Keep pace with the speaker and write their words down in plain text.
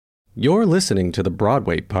You're listening to the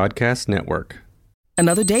Broadway Podcast Network.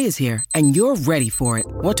 Another day is here, and you're ready for it.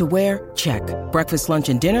 What to wear? Check. Breakfast, lunch,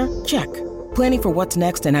 and dinner? Check. Planning for what's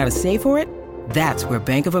next and how to save for it? That's where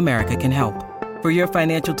Bank of America can help. For your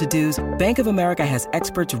financial to-dos, Bank of America has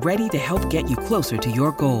experts ready to help get you closer to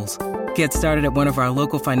your goals. Get started at one of our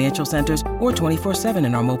local financial centers or 24/7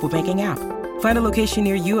 in our mobile banking app. Find a location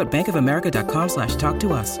near you at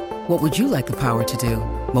bankofamerica.com/talktous. What would you like the power to do?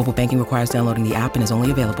 Mobile banking requires downloading the app and is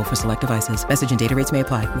only available for select devices. Message and data rates may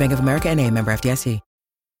apply. Bank of America N.A., member FDIC.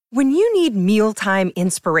 When you need mealtime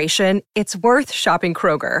inspiration, it's worth shopping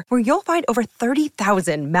Kroger, where you'll find over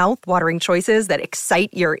 30,000 mouth-watering choices that excite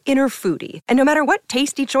your inner foodie. And no matter what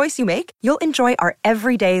tasty choice you make, you'll enjoy our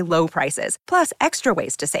everyday low prices, plus extra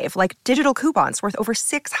ways to save, like digital coupons worth over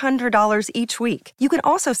 $600 each week. You can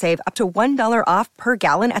also save up to $1 off per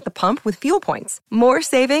gallon at the pump with fuel points. More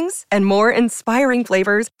savings and more inspiring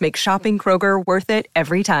flavors make shopping Kroger worth it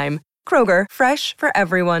every time. Kroger, fresh for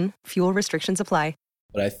everyone. Fuel restrictions apply.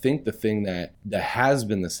 But I think the thing that has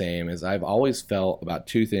been the same is I've always felt about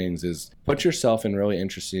two things is put yourself in really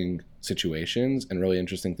interesting situations and really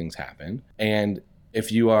interesting things happen. And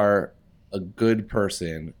if you are a good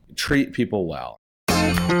person, treat people well.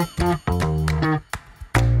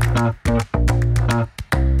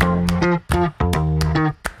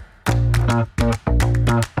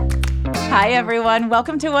 Hi, everyone.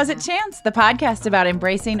 Welcome to Was It Chance, the podcast about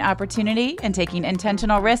embracing opportunity and taking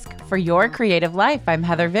intentional risk for your creative life. I'm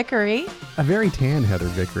Heather Vickery. A very tan Heather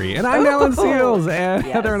Vickery. And I'm Alan Seals. And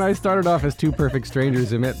Yes. Heather and I started off as two perfect strangers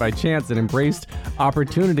who met by chance and embraced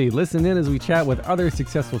opportunity. Listen in as we chat with other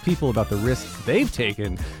successful people about the risks they've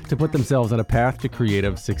taken to put themselves on a path to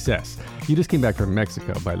creative success. You just came back from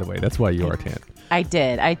Mexico, by the way. That's why you are tan. I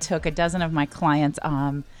did. I took a dozen of my clients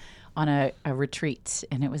on a retreat,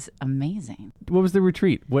 and it was amazing. What was the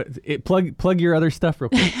retreat? Plug your other stuff real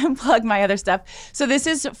quick. Plug my other stuff. So this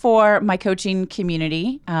is for my coaching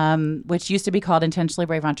community, which used to be called Intentionally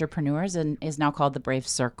Brave Entrepreneurs and is now called the Brave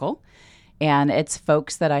Circle. And it's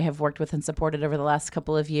folks that I have worked with and supported over the last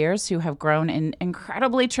couple of years who have grown in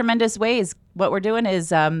incredibly tremendous ways. What we're doing is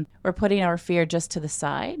we're putting our fear just to the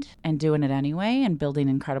side and doing it anyway and building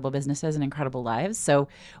incredible businesses and incredible lives. So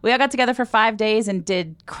we all got together for 5 days and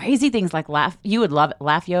did crazy things like laugh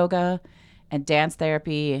yoga and dance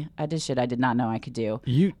therapy. I did shit I did not know I could do.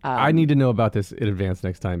 I need to know about this in advance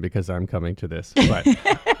next time because I'm coming to this. But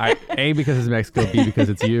A, because it's Mexico, B, because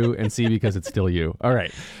it's you, and C, because it's still you. All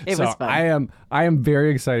right. It was fun. I am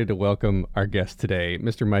very excited to welcome our guest today,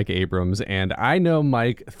 Mr. Mike Abrams. And I know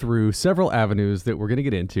Mike through several avenues that we're going to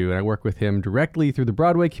get into. And I work with him directly through the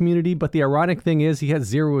Broadway community. But the ironic thing is he has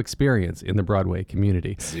zero experience in the Broadway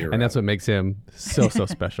community. Zero. And that's what makes him so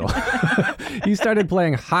special. He started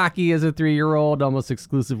playing hockey as a 3-year-old, almost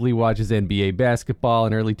exclusively watches NBA basketball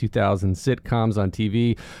and early 2000s sitcoms on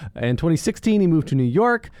TV. In 2016, he moved to New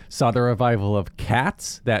York, saw the revival of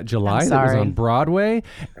Cats that July that was on Broadway,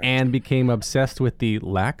 and became obsessed with the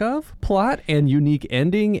lack of plot and unique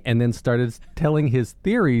ending, and then started telling his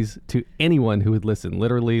theories to anyone who would listen,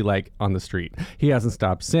 literally like on the street. He hasn't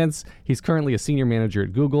stopped since. He's currently a senior manager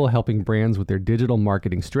at Google, helping brands with their digital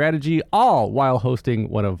marketing strategy, all while hosting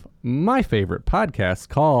one of my favorite podcasts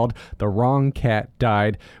called The Wrong Cat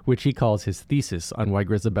Died, which he calls his thesis on why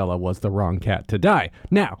Grizabella was the wrong cat to die.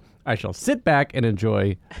 Now, I shall sit back and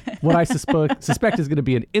enjoy what I suspect is going to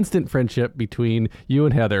be an instant friendship between you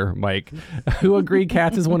and Heather, Mike, who agree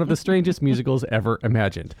Cats is one of the strangest musicals ever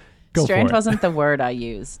imagined. Go Strange for it. wasn't the word I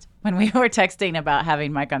used. When we were texting about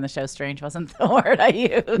having Mike on the show, strange wasn't the word I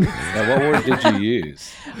used. Now, what word did you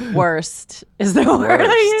use? Worst is the word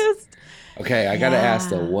I used. Okay, I got to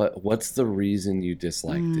ask though, what's the reason you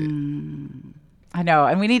disliked it? I know,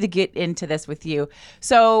 and we need to get into this with you.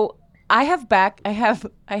 So I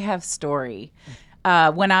have story.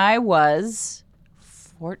 When I was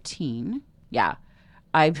 14,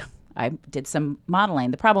 I did some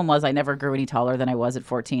modeling. The problem was I never grew any taller than I was at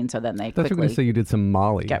 14, so then they quickly going to say you did some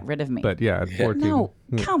Molly. Got rid of me. But yeah, at 14. No,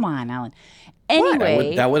 come on, Alan.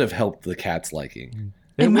 Anyway. That would have helped the cat's liking.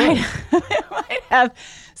 It might have.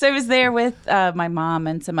 So I was there with my mom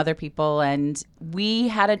and some other people, and we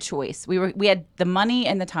had a choice. We had the money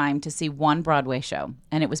and the time to see one Broadway show,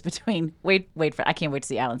 and it was between wait for I can't wait to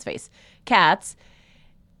see Alan's face. Cats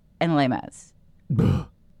and Les Mis.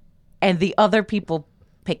 And the other people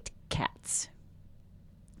picked Cats.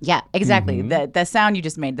 Yeah, exactly. Mm-hmm. The sound you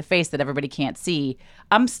just made, the face that everybody can't see.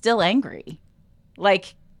 I'm still angry.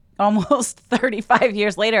 Like almost 35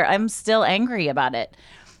 years later, I'm still angry about it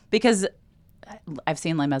because I've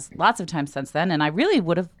seen Les Mis lots of times since then, and I really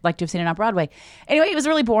would have liked to have seen it on Broadway. Anyway, it was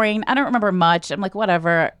really boring. I don't remember much. I'm like,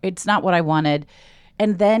 whatever. It's not what I wanted.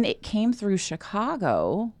 And then it came through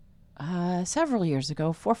Chicago several years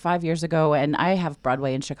ago, 4 or 5 years ago. And I have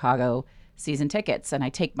Broadway in Chicago season tickets. And I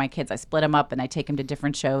take my kids, I split them up and I take them to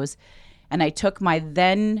different shows. And I took my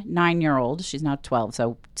then 9-year-old, she's now 12,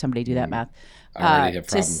 so somebody do that math,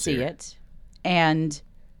 to see it. And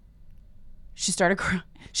she started crying.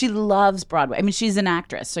 She loves Broadway. I mean, she's an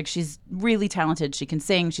actress. Like, she's really talented. She can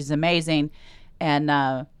sing. She's amazing. And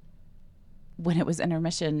when it was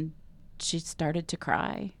intermission, she started to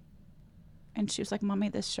cry. And she was like, Mommy,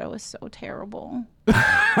 this show is so terrible. And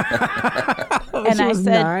I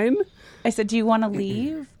said, 9? I said, do you want to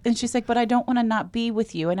leave? And she's like, but I don't want to not be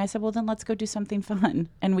with you. And I said, well, then let's go do something fun.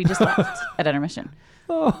 And we just left at intermission.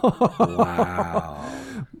 Oh. Wow.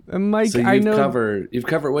 Mike, so I know you've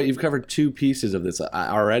covered 2 pieces of this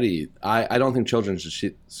already. I don't think children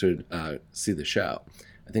should see the show.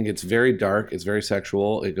 I think it's very dark. It's very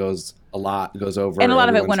sexual. It goes over, and a lot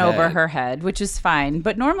of it went head. over her head, which is fine.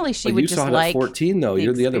 But normally she would just like. You saw it at 14, though.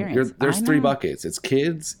 You're the other. There's 3 know. buckets. It's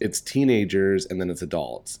kids, it's teenagers, and then it's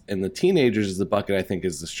adults. And the teenagers is the bucket I think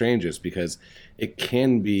is the strangest because it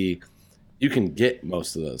can be. You can get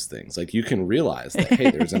most of those things. Like, you can realize that, hey,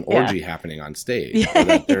 there's an orgy happening on stage, or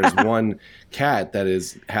that there's one cat that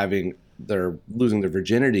is they're losing their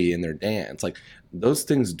virginity in their dance. Like, those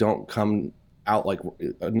things don't come out. Like,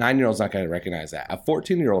 a 9-year-old's not going to recognize that. A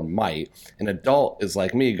 14-year-old might. An adult is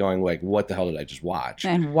like me going like, what the hell did I just watch?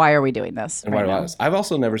 And why are we doing this? And why I've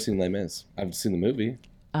also never seen Les Mis. I've seen the movie,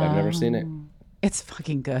 but I've never seen it. It's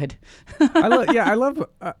fucking good. I love.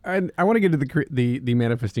 I want to get into the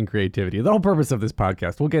manifesting creativity. The whole purpose of this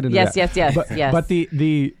podcast. We'll get into that. Yes. But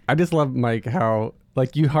the I just love, Mike, how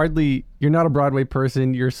like you're not a Broadway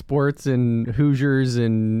person. You're sports and Hoosiers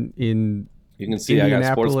and in. You can see I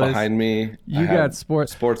got sports behind me. You got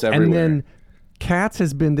sports everywhere. And then Cats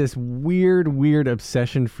has been this weird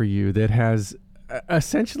obsession for you that has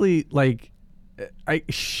essentially like. I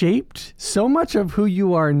shaped so much of who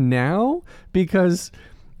you are now because,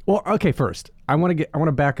 well, okay, first I want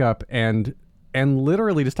to back up and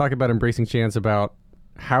literally just talk about Embracing Chance, about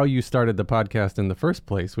how you started the podcast in the first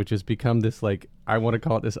place, which has become this, like, I want to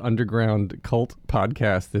call it this underground cult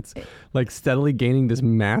podcast that's like steadily gaining this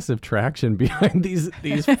massive traction behind these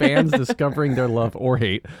fans discovering their love or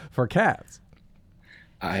hate for Cats.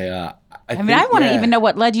 I want to even know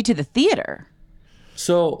what led you to the theater.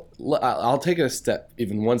 So I'll take it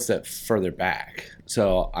one step further back.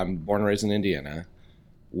 So I'm born and raised in Indiana,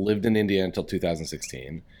 lived in Indiana until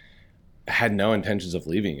 2016, had no intentions of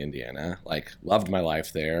leaving Indiana, like loved my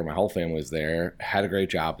life there. My whole family was there, had a great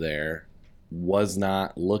job there, was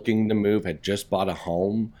not looking to move, had just bought a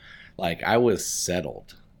home. Like, I was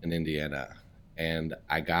settled in Indiana, and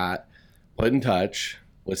I got put in touch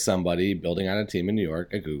with somebody building out a team in New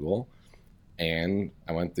York at Google. And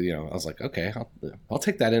I went through, I was like, okay, I'll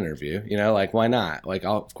take that interview, like, why not? Like,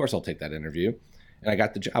 of course I'll take that interview. And I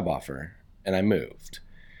got the job offer and I moved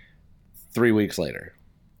 3 weeks later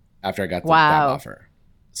after I got the job offer.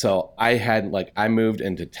 So I moved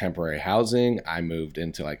into temporary housing. I moved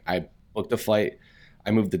into I booked a flight.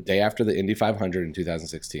 I moved the day after the Indy 500 in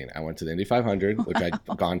 2016. I went to the Indy 500, which I'd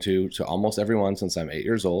gone to almost everyone since I'm 8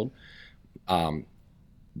 years old.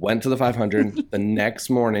 Went to the 500 the next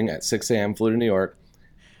morning at 6 a.m., flew to New York,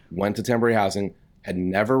 went to temporary housing, had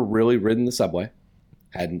never really ridden the subway,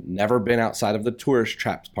 had never been outside of the tourist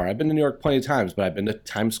traps part. I've been to New York plenty of times, but I've been to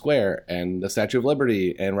Times Square and the Statue of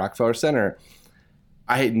Liberty and Rockefeller Center.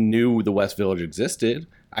 I knew the West Village existed.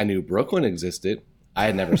 I knew Brooklyn existed. I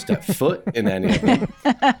had never stepped foot in any of them.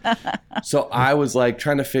 So I was like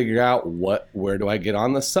trying to figure out where do I get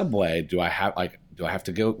on the subway? Do I have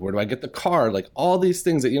to go? Where do I get the car? Like, all these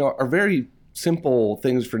things that, are very simple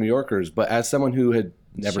things for New Yorkers. But as someone who had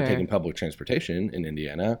never taken public transportation in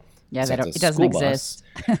Indiana, it doesn't exist.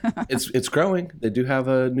 It's growing. They do have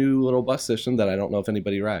a new little bus system that I don't know if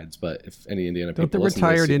anybody rides, but if any Indiana people don't the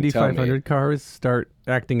retired Indy 500 cars start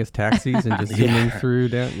acting as taxis and just zooming through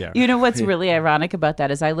down? Yeah. You know what's really ironic about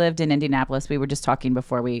that is I lived in Indianapolis. We were just talking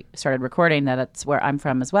before we started recording that's where I'm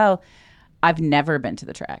from as well. I've never been to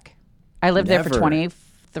the track. I lived there for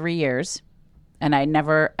 23 years, and I've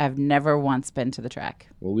never once been to the track.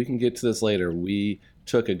 Well, we can get to this later. We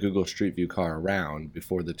took a Google Street View car around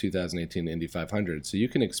before the 2018 Indy 500, so you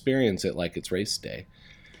can experience it like it's race day.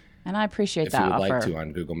 And I appreciate if that you would offer, like to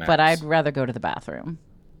on Google Maps. But I'd rather go to the bathroom.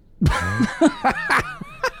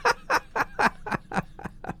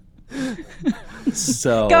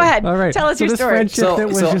 So go ahead. All right. Tell us your this story. Friendship that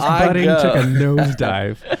was just budding took a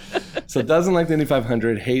nosedive. So doesn't like the Indy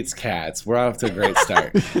 500, hates Cats. We're off to a great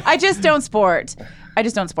start. I just don't sport.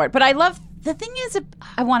 But I love, the thing is,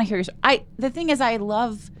 I want to hear your story. The thing is, I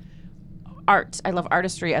love art. I love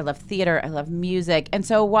artistry. I love theater. I love music. And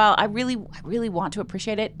so while I really want to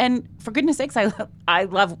appreciate it, and for goodness sakes, I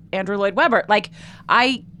love Andrew Lloyd Webber. Like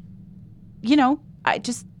I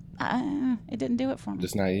just it didn't do it for me.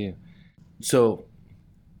 Just not you. So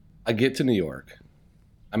I get to New York.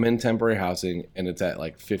 I'm in temporary housing, and it's at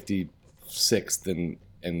like 56th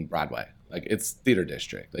in Broadway. Like it's theater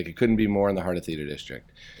district. Like it couldn't be more in the heart of theater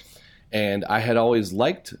district. And I had always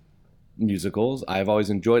liked musicals. I've always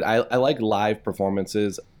enjoyed. I like live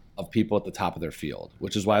performances of people at the top of their field,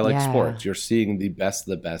 which is why I like sports. You're seeing the best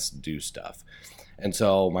of the best do stuff. And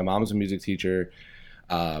so my mom's a music teacher.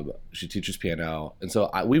 She teaches piano. And so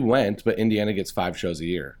we went, but Indiana gets 5 shows a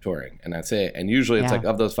year touring, and that's it. And usually it's like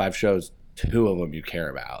of those 5 shows, 2 of them you care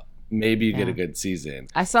about. Maybe you get a good season.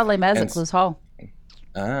 I saw Les Mis at Cluse Hall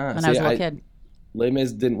when I was a little kid. Les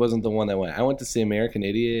Mis wasn't the one that went. I went to see American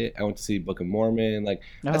Idiot. I went to see Book of Mormon. Like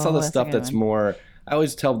that's all the stuff that's more. I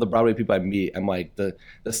always tell the Broadway people I meet, I'm like the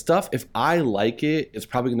stuff. If I like it, it's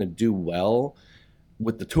probably going to do well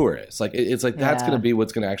with the tourists. Like it's like that's going to be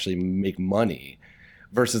what's going to actually make money.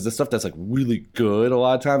 Versus the stuff that's like really good. A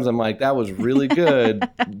lot of times I'm like, that was really good,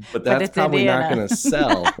 but that's probably not going to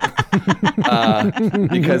sell.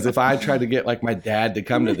 Because if I tried to get like my dad to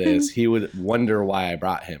come to this, he would wonder why I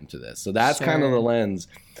brought him to this. So that's kind of the lens.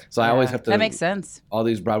 So I always have to. That makes sense. All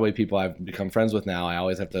these Broadway people I've become friends with now, I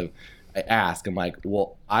always have to ask. I'm like,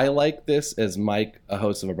 well, I like this as Mike, a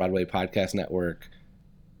host of a Broadway podcast network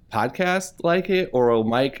podcast, like it? Or will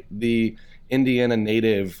Mike, the Indiana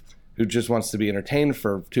native who just wants to be entertained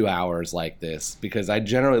for 2 hours like this? Because I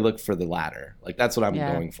generally look for the latter. Like that's what I'm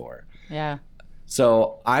going for. Yeah.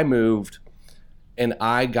 So I moved and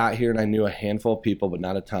I got here and I knew a handful of people, but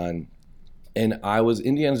not a ton. And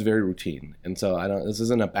Indiana's very routine. And so this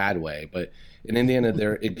isn't a bad way, but in Indiana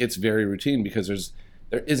it gets very routine because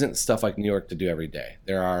there isn't stuff like New York to do every day.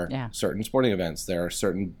 There are certain sporting events. There are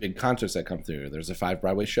certain big concerts that come through. There's 5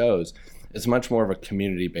 Broadway shows. It's much more of a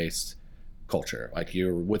community-based culture. Like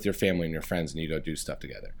you're with your family and your friends and you go do stuff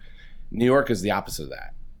together. New York is the opposite of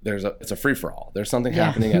that. It's a free-for-all. There's something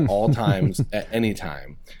happening at all times, at any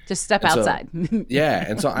time. Just step outside.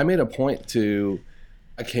 And so I made a point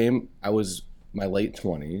I was my late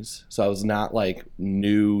 20s, so I was not like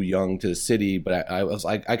young to the city, but I was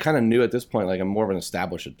like, I kind of knew at this point, like I'm more of an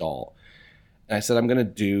established adult. And I said, I'm going to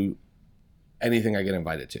do anything I get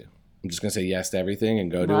invited to. I'm just going to say yes to everything and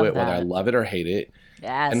go do it, whether I love it or hate it,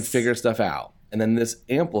 and figure stuff out. And then this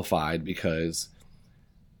amplified because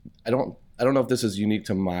I don't know if this is unique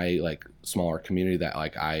to my like smaller community that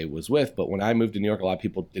like I was with, but when I moved to New York, a lot of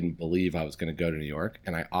people didn't believe I was going to go to New York.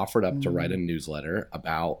 And I offered up to write a newsletter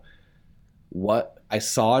about what I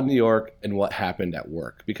saw in New York and what happened at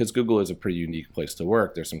work, because Google is a pretty unique place to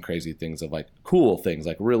work. There's some crazy things of like cool things,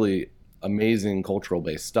 like really amazing cultural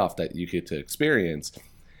based stuff that you get to experience.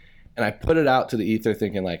 And I put it out to the ether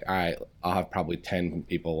thinking like, all right, I'll have probably 10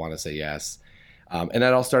 people want to say yes. And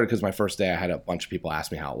that all started because my first day I had a bunch of people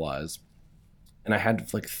ask me how it was. And I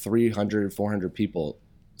had like 300, 400 people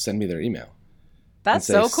send me their email. That's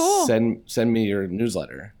so cool. Send me your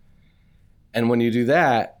newsletter. And when you do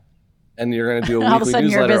that, and you're going to do a weekly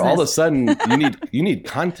newsletter, all of a sudden you need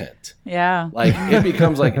content. Yeah. Like it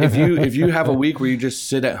becomes like if you have a week where you just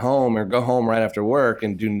sit at home or go home right after work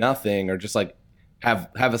and do nothing, or just like have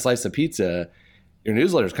a slice of pizza, your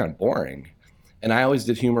newsletter is kind of boring. And I always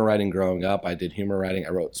did humor writing growing up. I did humor writing. I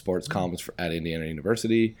wrote sports columns at Indiana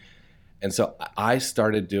University. And so I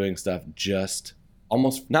started doing stuff just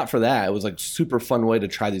almost not for that. It was like super fun way to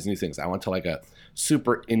try these new things. I went to like a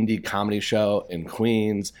super indie comedy show in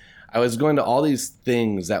Queens. I was going to all these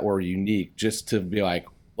things that were unique just to be like,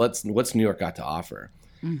 what's New York got to offer?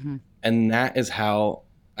 Mm-hmm. And that is how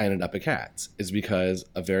I ended up at Cats, is because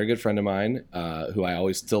a very good friend of mine, who I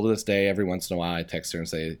always still to this day, every once in a while, I text her and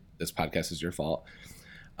say, this podcast is your fault.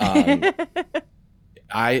 I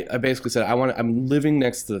basically said, I'm living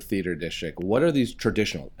next to the theater district. What are these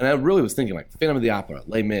traditional? And I really was thinking like Phantom of the Opera,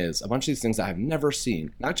 Les Mis, a bunch of these things that I've never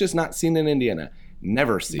seen, not just not seen in Indiana,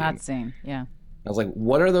 never seen. Not seen, yeah. I was like,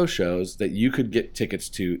 what are those shows that you could get tickets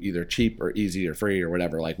to either cheap or easy or free or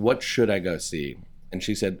whatever? Like, what should I go see? And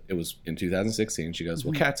she said it was in 2016. She goes,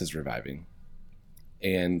 well, Cats is reviving.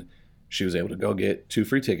 And she was able to go get 2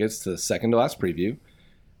 free tickets to the second to last preview.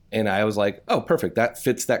 And I was like, oh, perfect. That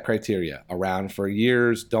fits that criteria. Around for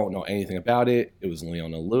years, don't know anything about it. It was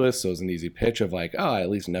Leona Lewis, so it was an easy pitch of like, oh, I at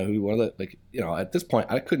least know who one of the, like, you know, at this point,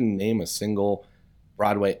 I couldn't name a single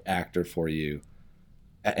Broadway actor for you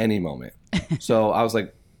at any moment. So I was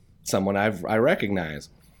like, someone I recognize.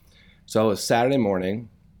 So it was Saturday morning,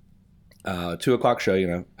 2:00 show, you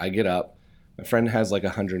know, I get up. My friend has like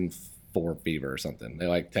 150 4 fever or something. They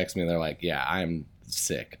like text me and they're like, yeah, I'm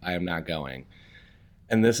sick. I am not going.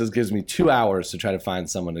 And this gives me 2 hours to try to find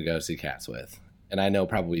someone to go see Cats with. And I know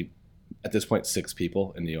probably at this point 6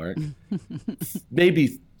 people in New York,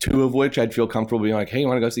 maybe 2 of which I'd feel comfortable being like, hey, you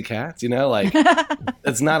want to go see Cats? You know, like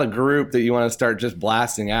it's not a group that you want to start just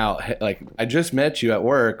blasting out. Like, I just met you at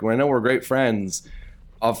work. I know we're great friends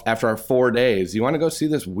after our 4 days. You want to go see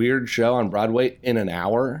this weird show on Broadway in an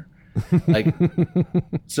hour? Like,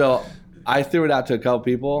 so I threw it out to a couple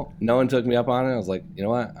people. No one took me up on it. I was like, you know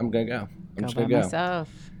what? I'm going to go. I'm just going to go. Myself.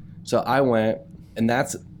 So I went, and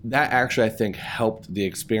that actually, I think, helped the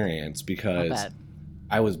experience because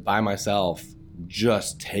I was by myself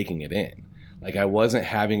just taking it in. Like, I wasn't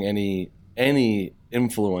having any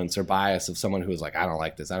influence or bias of someone who was like, I don't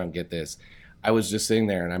like this. I don't get this. I was just sitting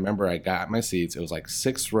there, and I remember I got my seats. It was like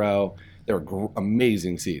 6th row. They were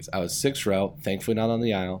amazing seats. I was 6th row, thankfully not on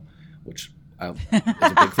the aisle, which is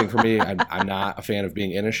a big thing for me. I'm not a fan of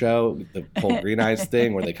being in a show. The whole Green Eyes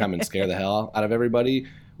thing where they come and scare the hell out of everybody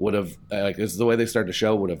would have, like, this is the way they started the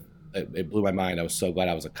show, would have, it blew my mind. I was so glad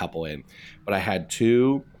I was a couple in. But I had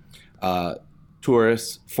 2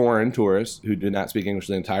 tourists, foreign tourists, who did not speak English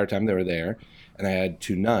the entire time they were there. And I had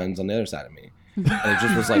 2 nuns on the other side of me. And it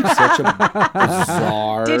just was like such a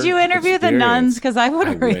bizarre Did you interview experience. The nuns? Because I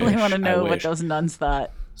would really want to I know what wish. those nuns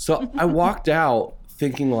thought. So I walked out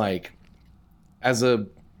thinking, like, as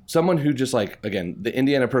someone who just, like, again, the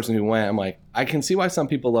Indiana person who went, I'm like, I can see why some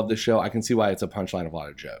people love this show. I can see why it's a punchline of a lot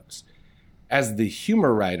of jokes. As the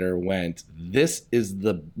humor writer went, this is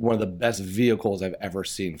one of the best vehicles I've ever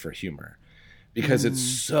seen for humor. Because it's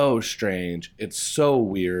so strange, it's so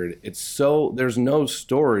weird, there's no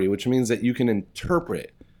story, which means that you can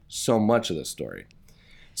interpret so much of the story.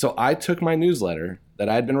 So I took my newsletter that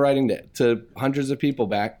I'd been writing to hundreds of people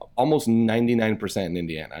back, almost 99% in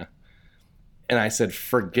Indiana, and I said,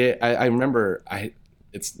 forget, I remember,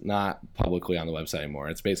 it's not publicly on the website anymore,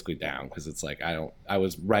 it's basically down, because it's like, I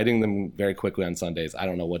was writing them very quickly on Sundays, I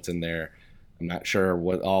don't know what's in there. I'm not sure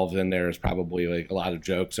what all of in there is. Probably like a lot of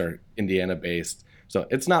jokes are Indiana based. So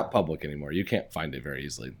it's not public anymore. You can't find it very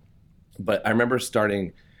easily. But I remember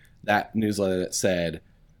starting that newsletter that said,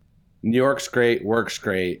 New York's great, work's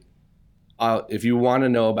great. If you want to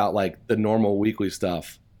know about like the normal weekly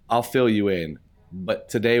stuff, I'll fill you in. But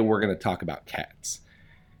today we're going to talk about Cats.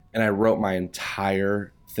 And I wrote my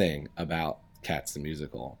entire thing about Cats the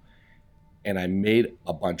musical. And I made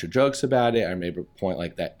a bunch of jokes about it. I made a point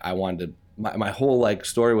like that I wanted to, my whole like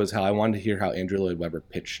story was how I wanted to hear how Andrew Lloyd Webber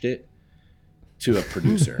pitched it to a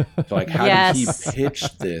producer. So like, how did he pitch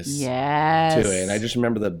this to it? And I just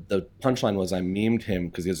remember the punchline was I memed him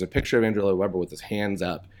because there's a picture of Andrew Lloyd Webber with his hands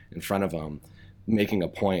up in front of him making a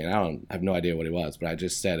point. And I have no idea what he was, but I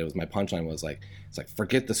just said, my punchline was like, it's like,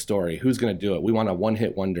 forget the story. Who's going to do it? We want a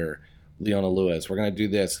one-hit wonder, Leona Lewis. We're going to do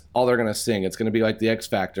this. All they're going to sing. It's going to be like the X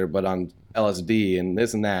Factor, but on LSD and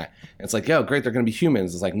this and that. And it's like, yo, great, they're going to be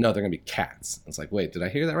humans. It's like, no, they're going to be cats. It's like, wait, did I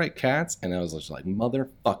hear that right? Cats? And I was just like,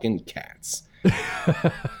 motherfucking cats.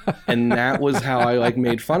 And that was how I like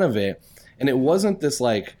made fun of it. And it wasn't this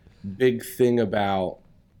like big thing about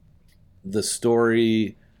the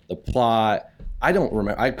story, the plot. I don't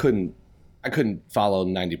remember. I couldn't follow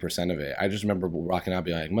 90% of it. I just remember rocking out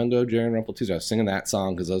being like, Mungo, Jerry, and Rumple Teaser. I was singing that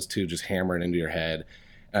song because those two just hammer it into your head.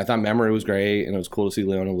 And I thought Memory was great, and it was cool to see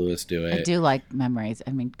Leona Lewis do it. I do like Memories.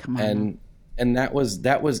 I mean, come on. And that was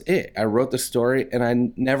it. I wrote the story, and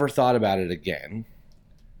I never thought about it again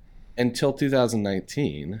until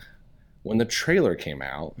 2019 when the trailer came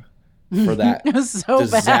out for that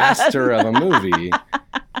disaster of a movie.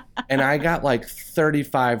 And I got like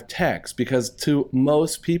 35 texts because to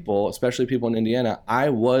most people, especially people in Indiana, I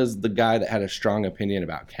was the guy that had a strong opinion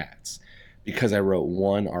about Cats because I wrote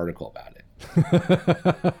one article about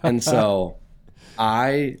it. And so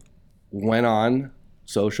I went on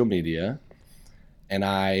social media and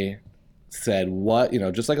I said, what,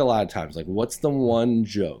 just like a lot of times, like, what's the one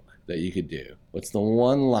joke that you could do? What's the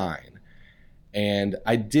one line? And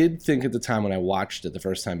I did think at the time when I watched it the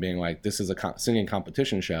first time being like, this is a singing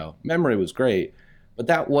competition show. Memory was great, but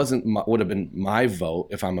that would have been my vote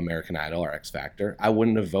if I'm American Idol or X Factor. I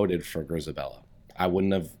wouldn't have voted for Grizabella. I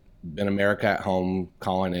wouldn't have been America at Home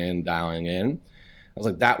calling in, dialing in. I was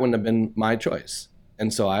like, that wouldn't have been my choice.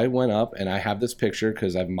 And so I went up and I have this picture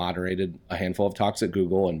because I've moderated a handful of talks at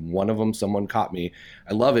Google, and one of them, someone caught me.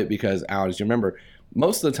 I love it because, Alex, you remember,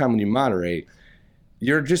 most of the time when you moderate,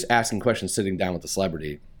 you're just asking questions sitting down with the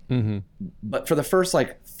celebrity. Mm-hmm. But for the first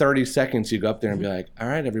like 30 seconds, you go up there and be like, all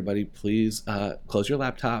right, everybody, please close your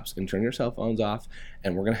laptops and turn your cell phones off.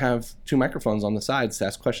 And we're going to have 2 microphones on the sides to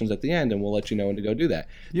ask questions at the end, and we'll let you know when to go do that.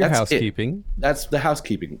 That's housekeeping. That's the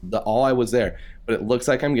housekeeping. All I was there. But it looks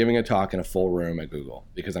like I'm giving a talk in a full room at Google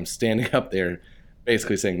because I'm standing up there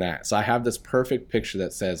basically saying that. So I have this perfect picture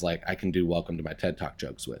that says, like, I can do welcome to my TED Talk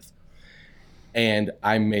jokes with. And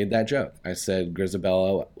I made that joke. I said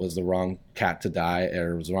Grizabella was the wrong cat to die,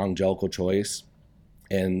 or was the wrong Jellicle choice.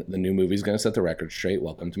 And the new movie's going to set the record straight.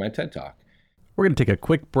 Welcome to my TED Talk. We're going to take a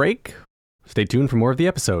quick break. Stay tuned for more of the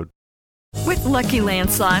episode. With Lucky Land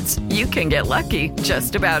Slots, you can get lucky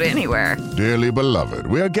just about anywhere. Dearly beloved,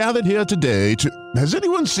 we are gathered here today to... Has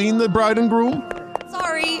anyone seen the bride and groom?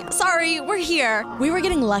 Sorry, we're here. We were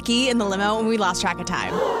getting lucky in the limo and we lost track of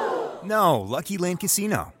time. No, Lucky Land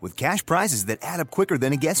Casino, with cash prizes that add up quicker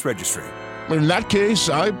than a guest registry. In that case,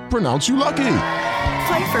 I pronounce you lucky.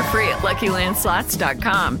 Play for free at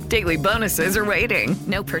LuckyLandSlots.com. Daily bonuses are waiting.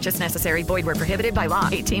 No purchase necessary. Void where prohibited by law.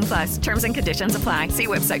 18+. Terms and conditions apply. See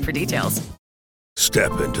website for details.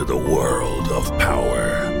 Step into the world of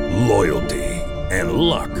power, loyalty, and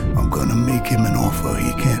luck. I'm gonna make him an offer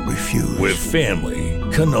he can't refuse. With family,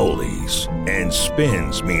 cannolis, and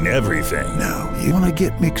spins mean everything. Now, you wanna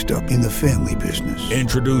get mixed up in the family business.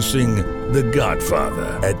 Introducing The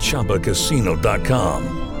Godfather at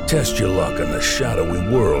ChumbaCasino.com. Test your luck in the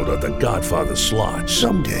shadowy world of The Godfather slot.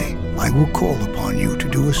 Someday, I will call upon you to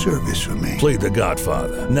do a service for me. Play The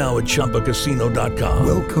Godfather, now at ChumbaCasino.com.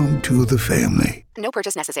 Welcome to the family. No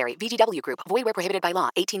purchase necessary. VGW Group. Void where prohibited by law.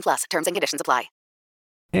 18+. Terms and conditions apply.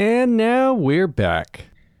 And now we're back.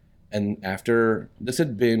 And after, this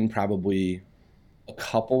had been probably a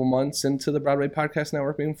couple months into the Broadway Podcast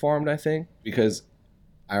Network being formed, I think, because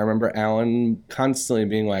I remember Alan constantly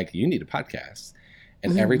being like, you need a podcast.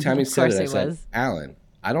 And every time he said it, I said, Alan,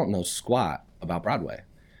 I don't know squat about Broadway.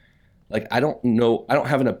 Like, I don't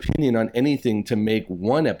have an opinion on anything to make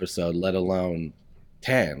one episode, let alone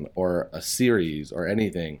 10 or a series or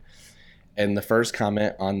anything. And the first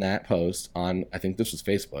comment on that post on, I think this was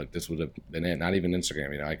Facebook, this would have been it, not even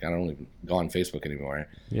Instagram, like I don't even go on Facebook anymore,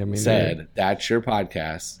 said, that's your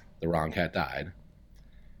podcast, the wrong cat died.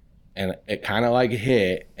 And it kind of like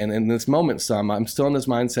hit. And in this moment, I'm still in this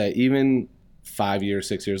mindset, even 5 years,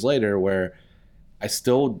 6 years later, where I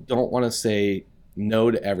still don't want to say no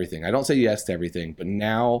to everything. I don't say yes to everything, but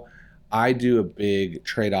now I do a big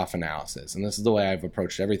trade-off analysis. And this is the way I've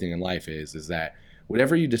approached everything in life is that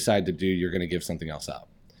whatever you decide to do, you're going to give something else up.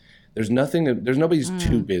 There's nobody's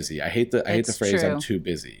too busy. I hate the phrase, I'm too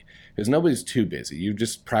busy, because nobody's too busy. You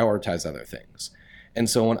just prioritize other things. And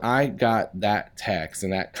so when I got that text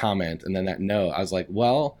and that comment and then that note, I was like,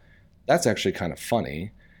 well, that's actually kind of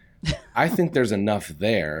funny. I think there's enough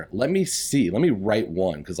there. Let me write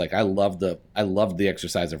one, because like I loved the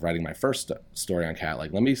exercise of writing my first story on Cat.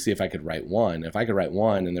 Like, let me see if I could write one. If I could write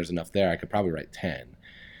one and there's enough there, I could probably write 10,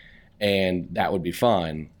 and that would be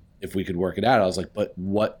fun if we could work it out. I was like, but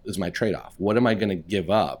what is my trade-off? What am I going to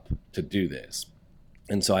give up to do this?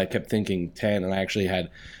 And so I kept thinking 10, and I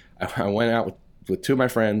went out with 2 of my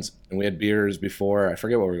friends, and we had beers before. I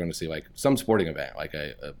forget what we were going to see, like some sporting event, like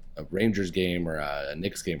a Rangers game or a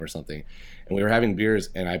Knicks game or something. And we were having beers,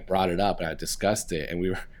 and I brought it up and I discussed it, and we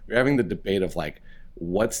were having the debate of like,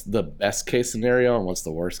 what's the best case scenario and what's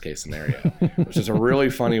the worst case scenario, which is a really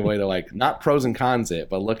funny way to like not pros and cons it,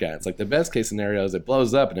 but look at it. It's like the best case scenario is it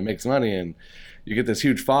blows up and it makes money and you get this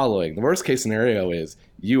huge following. The worst case scenario is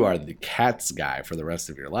you are the Cats guy for the rest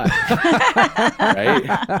of your life, right?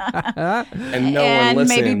 And no one listens.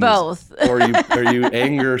 Maybe both. or you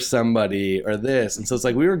anger somebody or this. And so it's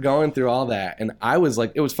like we were going through all that, and I was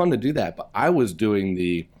like, it was fun to do that, but I was doing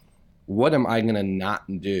the, what am I going to not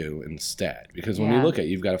do instead? Because when you look at it,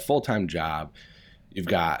 you've got a full-time job, you've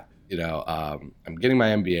got, I'm getting my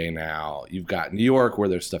MBA now, you've got New York where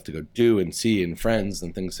there's stuff to go do and see and friends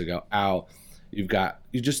and things to go out.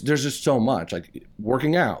 There's just so much, like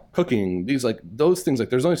working out, cooking, those things, like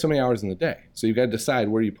there's only so many hours in the day. So you've got to decide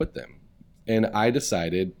where you put them. And I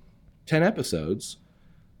decided 10 episodes,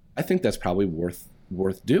 I think that's probably worth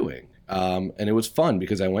doing. And it was fun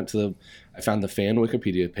because I found the fan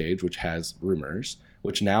Wikipedia page, which has rumors,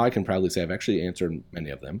 which now I can proudly say I've actually answered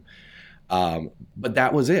many of them. But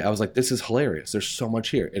that was it. I was like, this is hilarious. There's so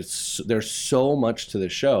much here. There's so much to the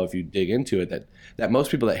show if you dig into it that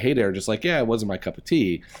most people that hate it are just like, yeah, it wasn't my cup of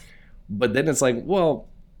tea. But then it's like, well,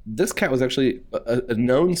 this cat was actually a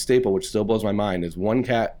known staple, which still blows my mind, is one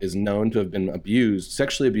cat is known to have been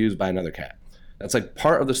sexually abused by another cat. That's like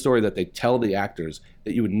part of the story that they tell the actors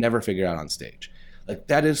that you would never figure out on stage. Like,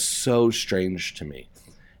 that is so strange to me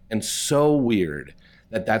and so weird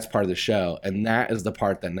that's part of the show. And that is the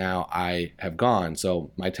part that now I have gone.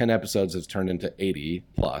 So my 10 episodes has turned into 80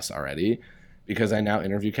 plus already, because I now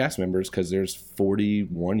interview cast members, because there's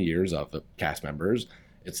 41 years of cast members.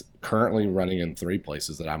 It's currently running in 3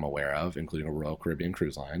 places that I'm aware of, including a Royal Caribbean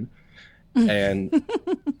cruise line. And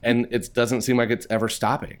it doesn't seem like it's ever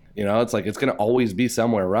stopping. You know, it's like it's going to always be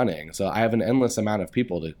somewhere running. So I have an endless amount of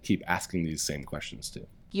people to keep asking these same questions to.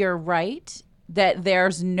 You're right that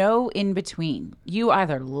there's no in between. You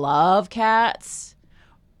either love cats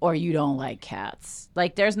or you don't like cats.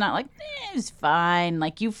 Like, there's not like, it's fine.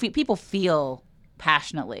 Like, people feel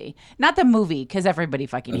passionately. Not the movie, because everybody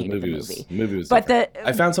fucking hated the movie. The movie was but different.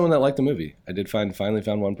 I found someone that liked the movie. I did finally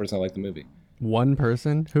found one person that liked the movie. One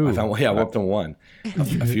person? Who? I found, I'm up to one. A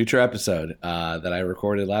future episode that I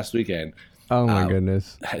recorded last weekend. Oh my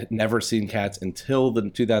goodness. I had never seen cats until the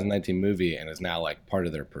 2019 movie, and is now like part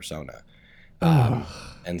of their persona.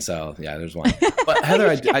 And so, yeah, there's one. But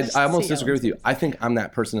Heather, I almost disagree with you. I think I'm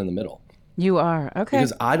that person in the middle. You are. Okay.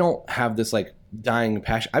 Because I don't have this like dying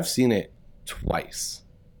passion. I've seen it twice.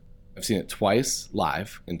 I've seen it twice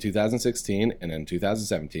live in 2016 and in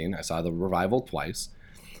 2017. I saw the revival twice.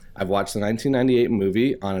 I've watched the 1998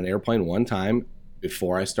 movie on an airplane one time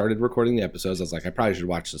before I started recording the episodes. I was like, I probably should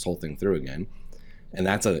watch this whole thing through again. And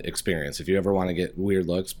that's an experience. If you ever want to get weird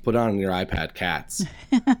looks, put on your iPad Cats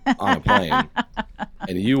on a plane,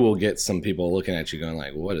 and you will get some people looking at you going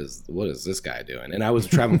like, what is this guy doing? And I was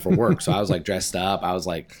traveling for work, so I was like dressed up. I was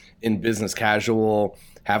like in business casual,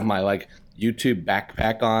 have my like YouTube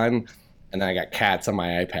backpack on, and then I got cats on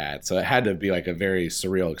my iPad. So it had to be like a very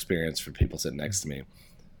surreal experience for people sitting next to me.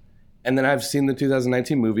 And then I've seen the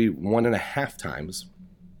 2019 movie 1.5 times.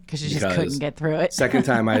 Because you just couldn't get through it. Second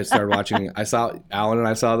time I started watching, Alan and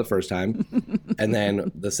I saw it the first time. And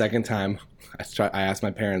then the second time, I asked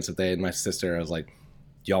my parents if they had my sister. I was like,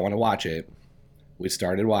 do y'all want to watch it? We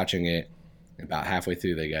started watching it. About halfway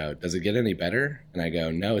through, they go, does it get any better? And I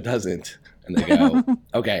go, no, it doesn't. And they go,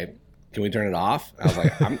 okay, can we turn it off? And I was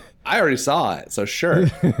like, I already saw it, so sure.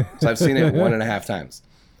 So I've seen it 1.5 times.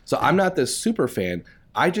 So I'm not this super fan.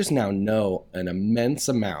 I just now know an immense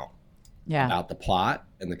amount about the plot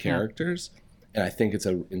and the characters. And I think it's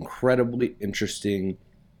an incredibly interesting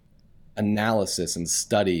analysis and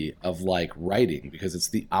study of like writing, because it's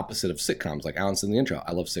the opposite of sitcoms. Like Alan said in the intro,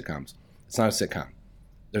 I love sitcoms. It's not a sitcom.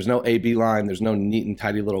 There's no A-B line. There's no neat and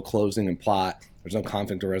tidy little closing and plot. There's no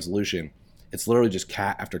conflict or resolution. It's literally just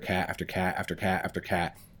cat after cat after cat after cat after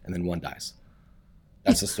cat, and then one dies.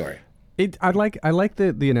 That's the story. I like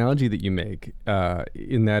the analogy that you make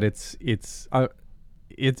in that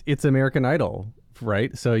it's American Idol,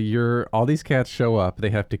 right? So all these cats show up.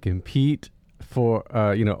 They have to compete for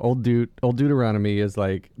old Deuteronomy is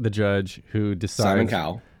like the judge who decides. Simon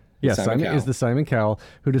Cowell. Yeah, Simon is the Simon Cowell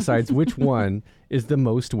who decides which one is the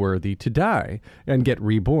most worthy to die and get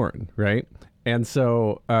reborn, right? And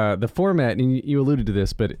so the format, and you alluded to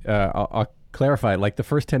this, but I'll clarify. Like the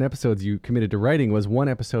first 10 episodes you committed to writing was one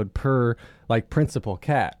episode per like principal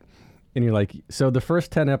cat. And you're like, so the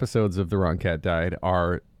first 10 episodes of The Wrong Cat Died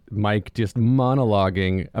are Mike just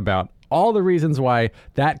monologuing about all the reasons why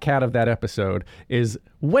that cat of that episode is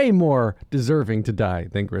way more deserving to die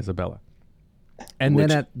than Grizabella. And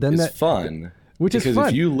which then is fun. Which is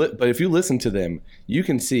fun. But if you listen to them, you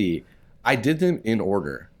can see I did them in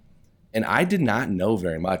order. And I did not know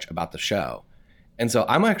very much about the show. And so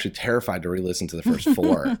I'm actually terrified to re-listen to the first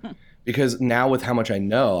 4 because now with how much I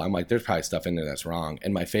know, I'm like, there's probably stuff in there that's wrong.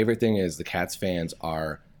 And my favorite thing is the Cats fans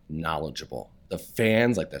are knowledgeable. The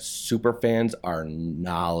fans, like the super fans, are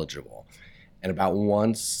knowledgeable. And about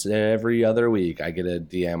once every other week, I get a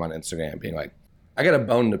DM on Instagram being like, I got a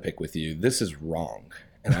bone to pick with you. This is wrong.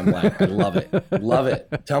 And I'm like, I love it. Love it.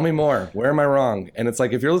 Tell me more. Where am I wrong? And it's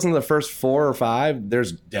like, if you're listening to the first 4 or 5,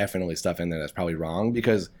 there's definitely stuff in there that's probably wrong,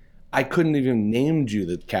 because I couldn't even name you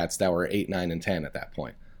the cats that were 8, 9, and 10 at that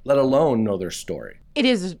point, let alone know their story. It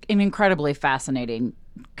is an incredibly fascinating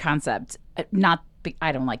concept.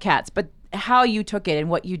 I don't like cats, but how you took it and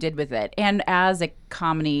what you did with it. And as a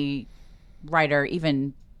comedy writer,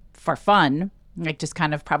 even for fun, like just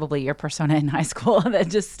kind of probably your persona in high school that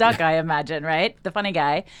just stuck, I imagine, right? The funny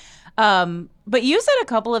guy. But you said a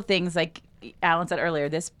couple of things, like Alan said earlier,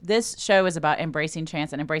 this show is about embracing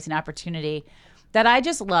chance and embracing opportunity that I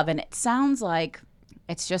just love. And it sounds like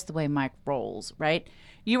it's just the way Mike rolls, right?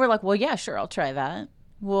 You were like, well, yeah, sure, I'll try that.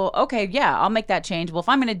 Well, okay, yeah, I'll make that change. Well, if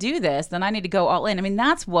I'm going to do this, then I need to go all in. I mean,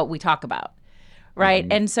 that's what we talk about, right?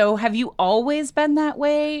 Mm-hmm. And so have you always been that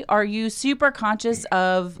way? Are you super conscious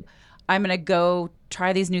of, I'm going to go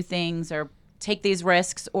try these new things or take these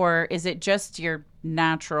risks, or is it just your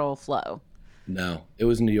natural flow? No, it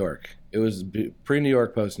was New York. It was pre-New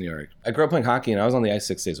York, post-New York. I grew up playing hockey, and I was on the ice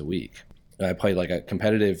 6 days a week. And I played like a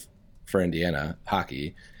competitive for Indiana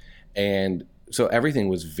hockey. And so everything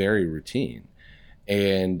was very routine.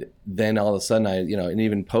 And then all of a sudden, and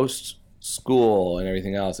even post-school and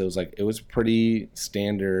everything else, it was pretty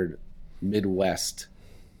standard Midwest,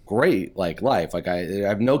 great like life. Like I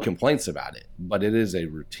have no complaints about it, but it is a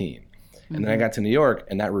routine. And then I got to New York,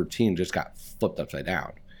 and that routine just got flipped upside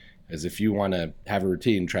down. As if you want to have a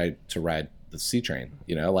routine, try to ride the C train.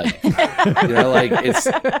 It's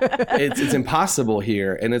impossible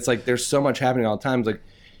here, and it's like there's so much happening all the time. It's like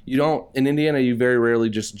you don't in Indiana. You very rarely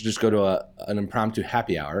just go to an impromptu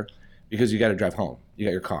happy hour because you got to drive home. You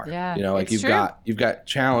got your car. Yeah, you've got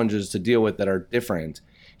challenges to deal with that are different.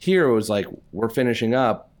 Here it was like we're finishing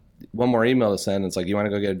up, one more email to send. And it's like, you want to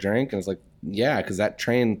go get a drink, and it's like, yeah, because that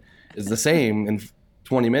train is the same in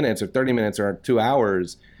 20 minutes or 30 minutes or 2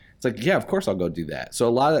 hours. It's like, yeah, of course I'll go do that. So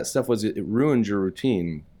a lot of that stuff it ruined your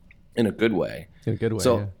routine in a good way. In a good way,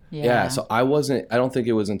 so, so I don't think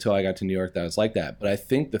it was until I got to New York that I was like that. But I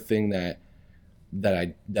think the thing that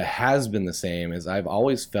has been the same is I've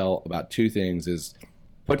always felt about two things is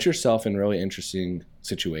put yourself in really interesting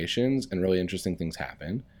situations and really interesting things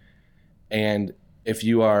happen. And if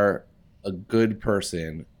you are a good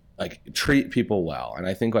person, like treat people well. And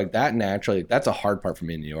I think like that naturally, that's a hard part for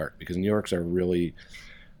me in New York, because New Yorkers are really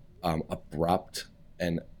abrupt,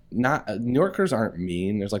 and New Yorkers aren't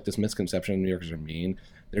mean. There's like this misconception New Yorkers are mean.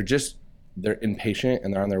 They're impatient,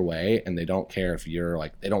 and they're on their way, and they don't care if you're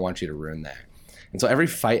like, they don't want you to ruin that. And so every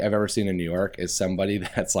fight I've ever seen in New York is somebody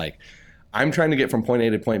that's like, I'm trying to get from point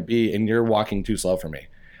A to point B, and you're walking too slow for me.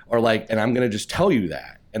 Or like, and I'm going to just tell you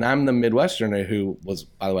that. And I'm the Midwesterner who was,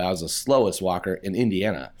 by the way, I was the slowest walker in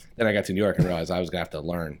Indiana. Then I got to New York and realized I was going to have to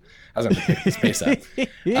learn. I was going to pick this pace up.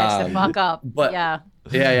 Fuck up. But yeah.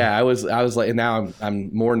 I was like, and now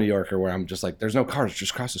I'm more New Yorker, where I'm just like, there's no cars,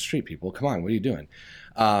 just cross the street, people. Come on, what are you doing?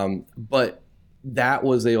 But that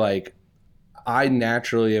was I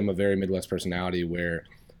naturally am a very Midwest personality, where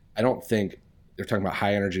I don't think they're talking about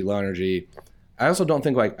high energy, low energy. I also don't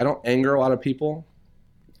think I don't anger a lot of people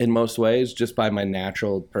in most ways, just by my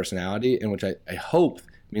natural personality, in which I hope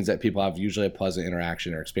means that people have usually a pleasant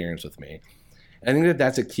interaction or experience with me. And I think that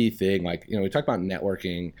that's a key thing. We talk about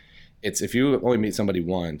networking. It's if you only meet somebody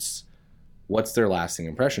once, what's their lasting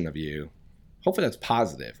impression of you? Hopefully that's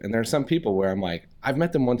positive. And there are some people where I'm like, I've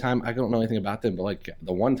met them one time, I don't know anything about them, but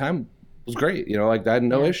the one time was great. I had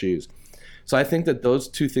no issues. So I think that those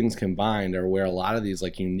two things combined are where a lot of these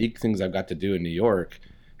unique things I've got to do in New York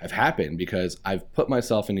have happened, because I've put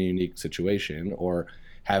myself in a unique situation, or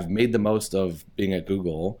have made the most of being at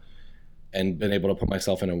Google and been able to put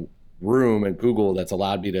myself in a room at Google that's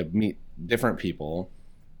allowed me to meet different people.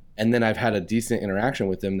 And then I've had a decent interaction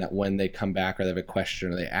with them, that when they come back or they have a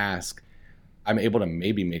question or they ask, I'm able to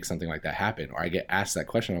maybe make something like that happen. Or I get asked that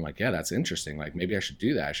question, I'm like, yeah, that's interesting. Maybe I should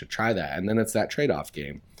do that. I should try that. And then it's that trade-off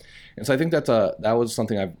game. And so I think that was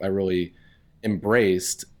something I really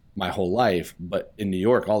embraced my whole life, but in New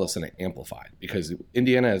York, all of a sudden it amplified, because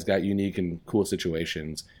Indiana has got unique and cool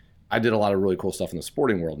situations. I did a lot of really cool stuff in the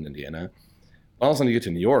sporting world in Indiana. But all of a sudden you get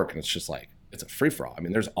to New York, and it's just it's a free-for-all. I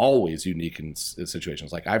mean, there's always unique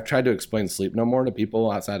situations. I've tried to explain Sleep No More to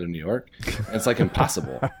people outside of New York, and it's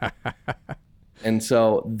impossible. And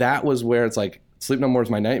so that was where it's Sleep No More is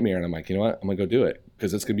my nightmare, and I'm like, you know what? I'm going to go do it,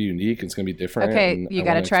 because it's going to be unique, it's going to be different. Okay, you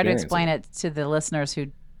got to try to explain it to the listeners who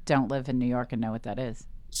don't live in New York and know what that is.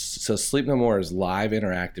 So Sleep No More is live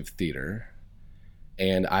interactive theater,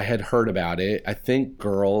 and I had heard about it. I think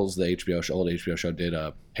Girls, the old HBO show, did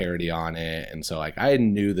a parody on it, and so I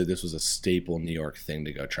knew that this was a staple New York thing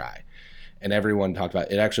to go try. And everyone talked about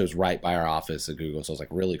it. It actually was right by our office at Google, so it was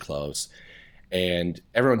really close. And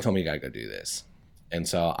everyone told me you got to go do this. And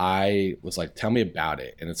so I was like, tell me about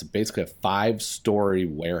it. And it's basically a 5-story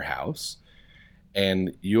warehouse,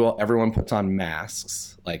 and everyone puts on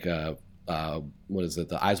masks, what is it?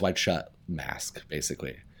 The Eyes Wide Shut mask,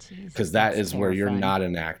 basically. Because that is where you're not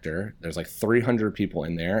an actor. There's 300 people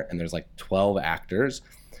in there, and there's 12 actors,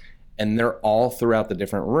 and they're all throughout the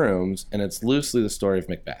different rooms. And it's loosely the story of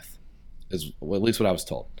Macbeth, is at least what I was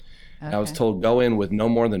told. Okay. And I was told go in with no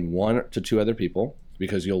more than 1 to 2 other people,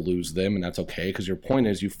 because you'll lose them, and that's okay. Because your point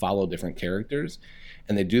is you follow different characters,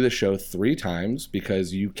 and they do the show 3 times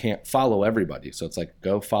because you can't follow everybody. So it's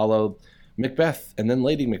go follow Macbeth, and then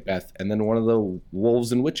Lady Macbeth, and then one of the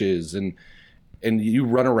wolves and witches, and you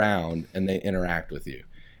run around and they interact with you,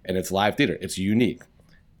 and it's live theater. It's unique.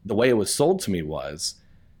 The way it was sold to me was,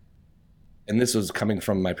 and this was coming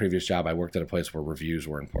from my previous job, I worked at a place where reviews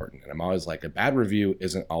were important, and I'm always a bad review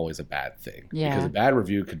isn't always a bad thing, because a bad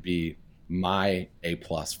review could be my A+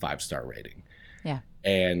 5-star rating. Yeah.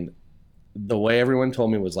 And the way everyone told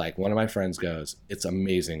me was like, one of my friends goes, it's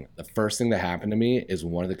amazing. The first thing that happened to me is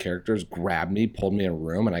one of the characters grabbed me, pulled me in a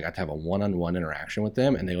room, and I got to have a one-on-one interaction with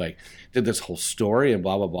them. And they like did this whole story and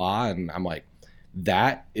blah, blah, blah. And I'm like,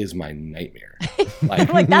 that is my nightmare.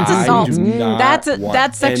 Like that's assault.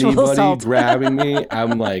 That's sexual assault. Grabbing me.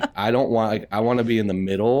 I'm like, I don't want, like, I want to be in the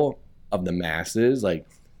middle of the masses. Like,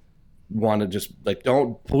 want to just like,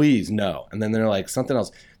 don't, please, no. And then they're like something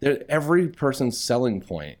else. Every person's selling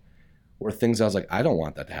point were things I was like, I don't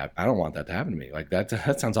want that to happen. I don't want that to happen to me. Like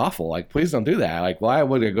that sounds awful. Like, please don't do that. Like, why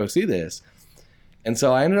would I go see this? And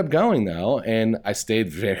so I ended up going though, and I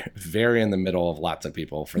stayed very, very in the middle of lots of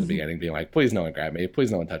people from the beginning, being like, please no one grab me,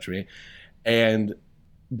 please no one touch me.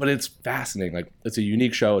 But it's fascinating. Like, it's a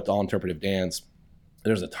unique show. It's all interpretive dance.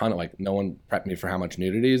 There's a ton of, like, no one prepped me for how much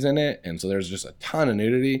nudity is in it. And so there's just a ton of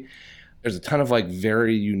nudity. There's a ton of like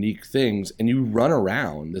very unique things. And you run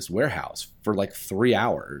around this warehouse for like 3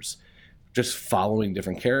 hours just following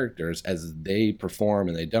different characters as they perform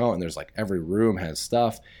and they don't. And there's like every room has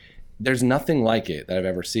stuff. There's nothing like it that I've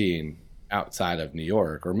ever seen outside of New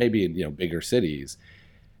York or maybe, you know, bigger cities.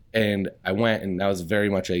 And I went, and that was very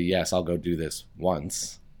much a yes, I'll go do this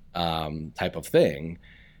once type of thing.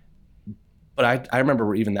 But I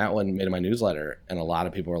remember even that one made in my newsletter, and a lot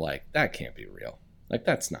of people were like, that can't be real. Like,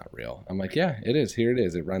 that's not real. I'm like, yeah, it is. Here it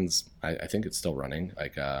is. It runs. I think it's still running.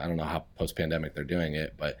 Like, I don't know how post-pandemic they're doing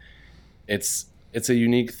it, but it's a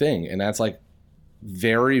unique thing. And that's like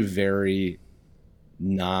very, very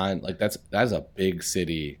that's a big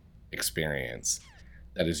city experience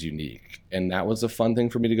that is unique. And that was a fun thing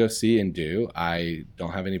for me to go see and do. I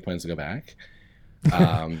don't have any plans to go back.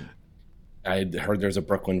 I heard there's a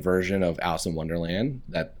Brooklyn version of Alice in Wonderland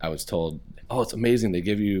that I was told, oh, it's amazing.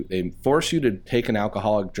 They force you to take an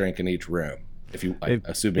alcoholic drink in each room. If you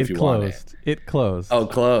want it. It closed. Oh,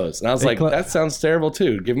 closed. And I was like, that sounds terrible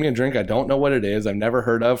too. Give me a drink I don't know what it is, I've never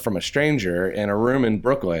heard of, from a stranger in a room in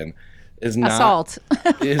Brooklyn is not assault.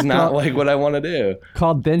 Is not like what I want to do.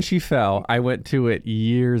 Called Then She Fell. I went to it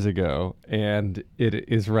years ago, and it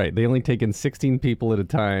is right. They only take in 16 people at a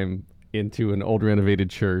time into an old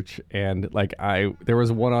renovated church, and like there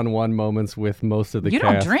was one-on-one moments with most of the cast. You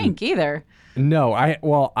don't drink either. No, I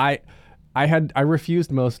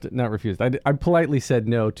refused I politely said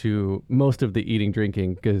no to most of the eating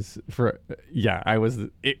drinking because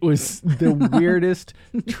it was the weirdest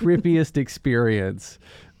trippiest experience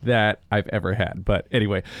that I've ever had. But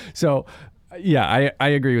anyway, so yeah, I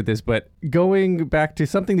agree with this. But going back to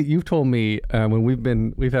something that you've told me when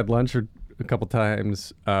we've had lunch a couple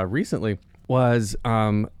times recently was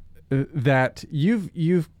that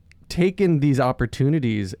you've taken these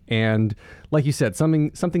opportunities and, like you said,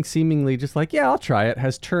 something seemingly just like, yeah, I'll try it,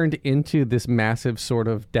 has turned into this massive sort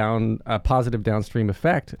of positive downstream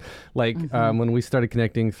effect. Like when we started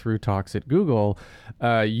connecting through talks at Google,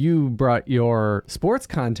 you brought your sports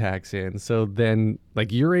contacts in, so then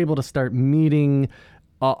like you're able to start meeting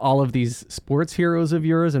all of these sports heroes of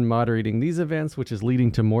yours and moderating these events, which is leading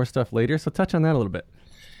to more stuff later. So touch on that a little bit.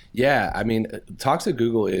 Yeah, I mean, talks at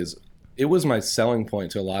Google it was my selling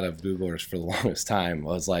point to a lot of Googlers for the longest time.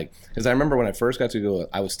 Was like, because I remember when I first got to Google,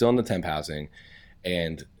 I was still in the temp housing,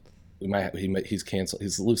 and he's canceled.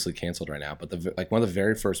 He's loosely canceled right now. But one of the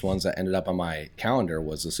very first ones that ended up on my calendar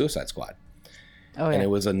was the Suicide Squad. Oh yeah. And it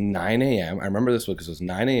was a 9 a.m. I remember this because it was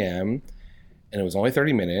 9 a.m. and it was only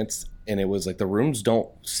 30 minutes. And it was like the rooms don't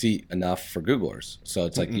seat enough for Googlers. So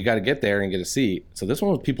it's like you got to get there and get a seat. So this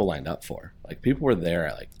one was people lined up for. Like people were there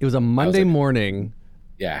at like... It was a Monday morning.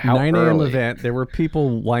 Yeah, how 9 a.m. early? event. There were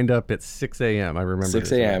people lined up at 6 a.m. I remember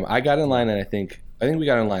 6 a.m. I got in line, and I think we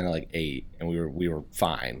got in line at like 8, and we were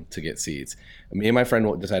fine to get seats. And me and my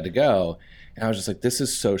friend decided to go, and I was just like, this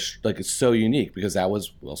is so it's so unique because that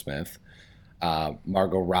was Will Smith,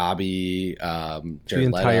 Margot Robbie, Jared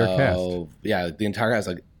entire Leto. Cast. Yeah, the entire cast,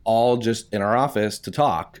 like all just in our office to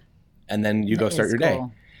talk, and then you go start your day.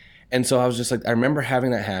 And so I was just like, I remember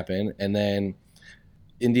having that happen, and then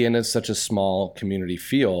Indiana is such a small community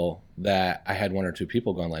feel that I had one or two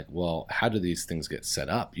people going like, well, how do these things get set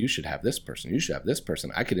up? You should have this person. You should have this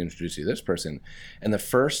person. I could introduce you to this person. And the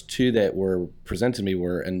first two that were presented to me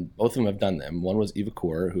were, and both of them have done them. One was Eva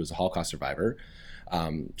Kaur, who was a Holocaust survivor.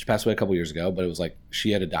 She passed away a couple years ago, but it was like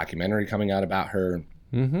she had a documentary coming out about her.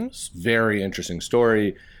 Very interesting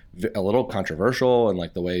story, a little controversial in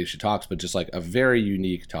like the way she talks, but just like a very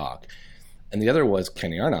unique talk. And the other was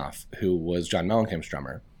Kenny Aronoff, who was John Mellencamp's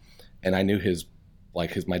drummer. And I knew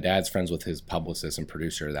my dad's friends with his publicist and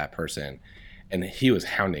producer, that person. And he was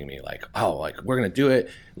hounding me like, oh, like, we're going to do it.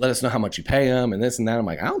 Let us know how much you pay them and this and that. I'm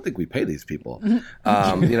like, I don't think we pay these people.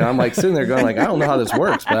 I'm like sitting there going like, I don't know how this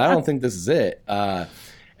works, but I don't think this is it.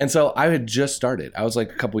 And so I had just started. I was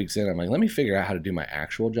like a couple weeks in. I'm like, let me figure out how to do my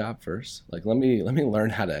actual job first. Like, let me learn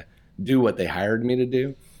how to do what they hired me to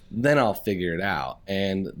do. Then I'll figure it out.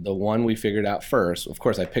 And the one we figured out first, of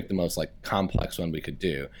course, I picked the most like complex one we could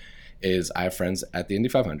do, is I have friends at the Indy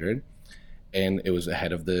 500, and it was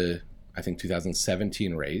ahead of the, I think,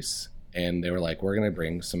 2017 race. And they were like, we're going to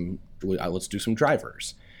bring let's do some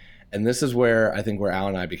drivers. And this is where I think where Al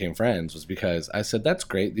and I became friends, was because I said, that's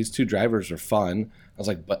great. These two drivers are fun. I was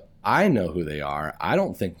like, but I know who they are. I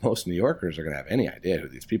don't think most New Yorkers are going to have any idea who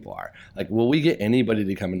these people are. Like, will we get anybody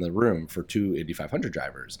to come in the room for two Indy 500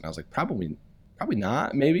 drivers? And I was like, probably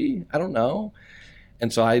not, maybe. I don't know.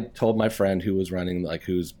 And so I told my friend who was running, like,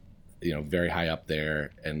 who's, very high up there,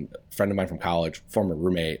 and a friend of mine from college, former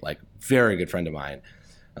roommate, like very good friend of mine.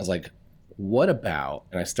 I was like, what about,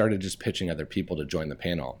 and I started just pitching other people to join the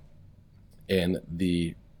panel. And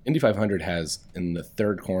the Indy 500 has in the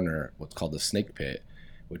third corner what's called the Snake Pit,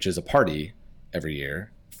 which is a party every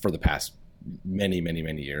year for the past many, many,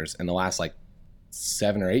 many years. And the last like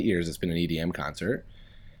 7 or 8 years, it's been an EDM concert.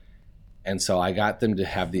 And so I got them to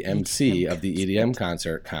have the MC of the EDM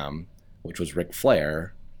concert come, which was Ric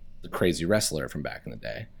Flair, the crazy wrestler from back in the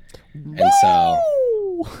day. And so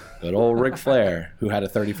good old Ric Flair, who had a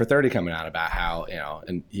 30 for 30 coming out about how,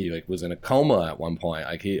 and he like was in a coma at one point.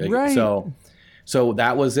 Right. So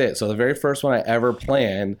that was it. So the very first one I ever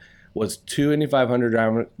planned was 2 Indy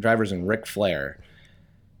 500 drivers and Ric Flair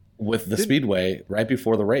with the Speedway right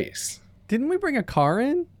before the race. Didn't we bring a car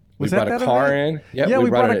in? We brought a car in. Yep, yeah,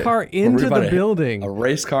 we brought a car into the building. A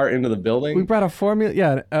race car into the building. We brought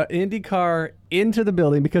an Indy car into the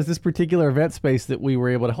building because this particular event space that we were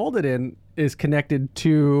able to hold it in is connected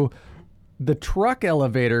to the truck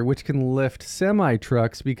elevator, which can lift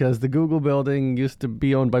semi-trucks, because the Google building used to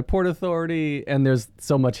be owned by Port Authority, and there's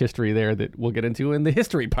so much history there that we'll get into in the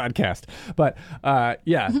history podcast. But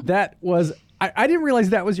that was, I didn't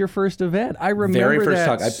realize that was your first event. I remember very first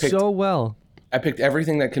that talk. so well. I picked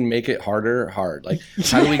everything that can make it hard. Like,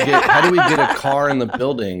 how do we get a car in the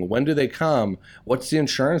building? When do they come? What's the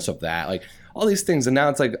insurance of that? Like, all these things. And now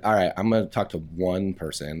it's like, all right, I'm going to talk to one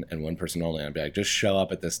person and one person only. And I'll be like, just show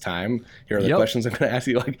up at this time. Here are the questions I'm going to ask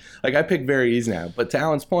you. Like I pick very easy now. But to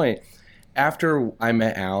Alan's point, after I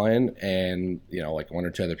met Alan and, like 1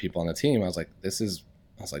 or 2 other people on the team, I was like,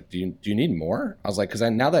 do you need more? I was like, because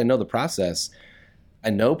now that I know the process, I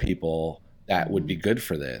know people that would be good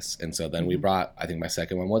for this. And so then we brought, I think my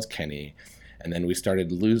second one was Kenny. And then we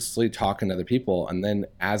started loosely talking to other people. And then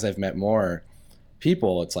as I've met more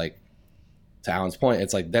people, it's like, to Alan's point,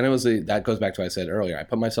 it's like, then it was, that goes back to what I said earlier. I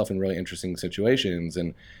put myself in really interesting situations.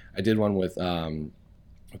 And I did one with Boomer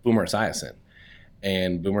Esiason.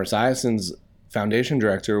 And Boomer Esiason's foundation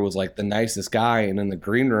director was like the nicest guy. And in the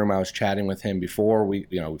green room, I was chatting with him before we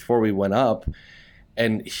went up.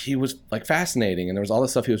 And he was like fascinating, and there was all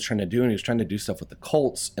this stuff he was trying to do, and he was trying to do stuff with the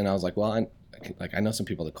Colts. And I was like, well, I know some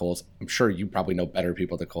people at the Colts. I'm sure you probably know better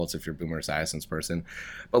people at the Colts if you're Boomer Esiason's person.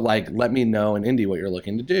 But like, let me know in Indy what you're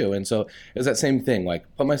looking to do. And so it was that same thing, like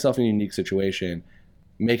put myself in a unique situation,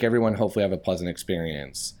 make everyone hopefully have a pleasant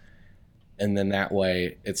experience. And then that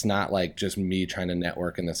way, it's not like just me trying to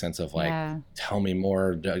network in the sense of like, tell me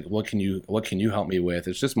more. What can you help me with?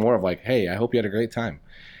 It's just more of like, hey, I hope you had a great time.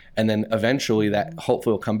 And then eventually that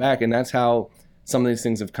hopefully will come back. And that's how some of these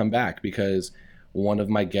things have come back, because one of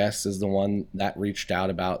my guests is the one that reached out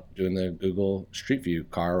about doing the Google Street View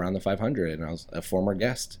car around the 500. And I was a former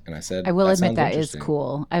guest. And I said, I will admit that is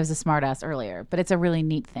cool. I was a smartass earlier, but it's a really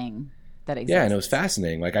neat thing that exists. Yeah, and it was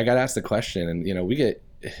fascinating. Like I got asked the question, and we get,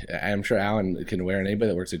 I'm sure Alan can aware, and anybody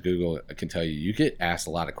that works at Google can tell you get asked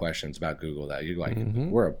a lot of questions about Google that you're like,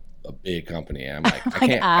 we're a big company, and I'm like,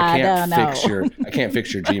 I can't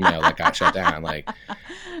fix your Gmail that got shut down. Like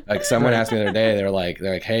someone asked me the other day, they're like,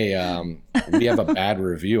 hey, we have a bad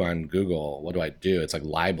review on Google. What do I do? It's like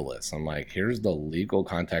libelous. I'm like, here's the legal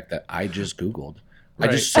contact that I just Googled.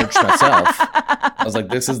 Right. I just searched myself. I was like,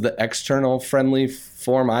 this is the external friendly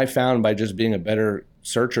form I found by just being a better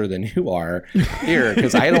searcher than you are here,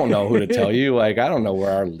 because I don't know who to tell you. Like, I don't know where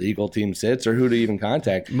our legal team sits or who to even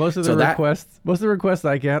contact. Most of the requests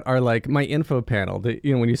I get are like my info panel. When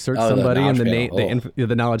you search somebody in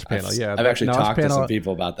the knowledge panel. I've actually talked to some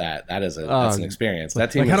people about that. That's an experience. That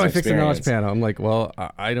team. Like, how do I fix the knowledge panel? I'm like, well,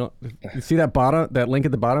 I don't. You see that link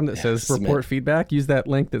at the bottom that says report feedback? Use that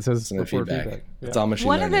link that says report feedback. It's all machine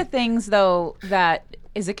learning. One of the things though that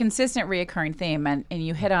is a consistent reoccurring theme, and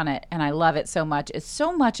you hit on it, and I love it so much. It's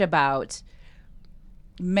so much about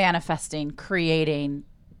manifesting, creating,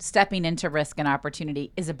 stepping into risk and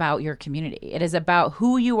opportunity is about your community. It is about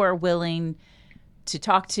who you are willing to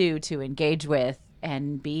talk to engage with,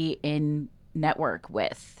 and be in network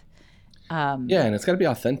with. Yeah, and it's got to be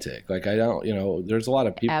authentic. Like, I don't, there's a lot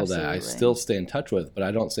of people that I Absolutely. still stay in touch with, but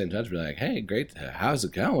I don't stay in touch with, like, hey, great, how's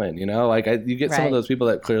it going? Like, you get some of Right. those people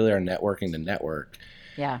that clearly are networking to network.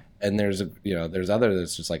 Yeah. And there's other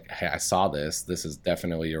that's just like, hey, I saw this is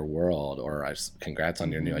definitely your world, or congrats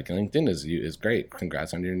on your new, like, LinkedIn is great,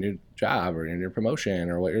 congrats on your new job or your new promotion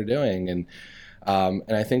or what you're doing. And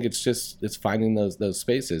I think it's finding those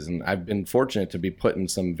spaces, and I've been fortunate to be put in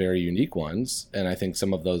some very unique ones, and I think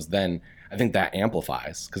some of those I think that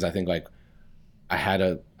amplifies, because I think, like,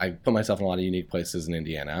 I put myself in a lot of unique places in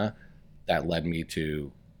Indiana that led me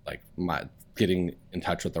to, like, my getting in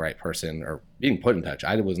touch with the right person, or being put in touch.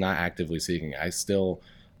 I was not actively seeking. I still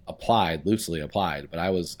loosely applied, but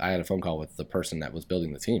I had a phone call with the person that was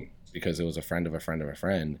building the team, because it was a friend of a friend of a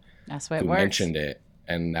friend. That's what who it works. mentioned it.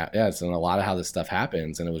 And it's a lot of how this stuff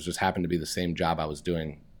happens. And it was just happened to be the same job I was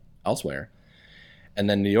doing elsewhere. And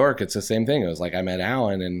then New York, it's the same thing. It was like, I met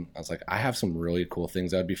Alan, and I was like, I have some really cool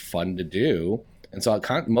things that would be fun to do. And so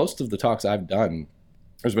most of the talks I've done,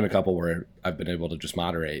 there's been a couple where I've been able to just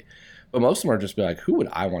moderate, but most of them are just be like, who would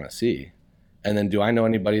I want to see? And then, do I know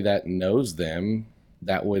anybody that knows them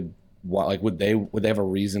that would they have a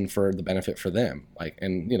reason for the benefit for them? Like,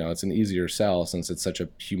 and it's an easier sell, since it's such a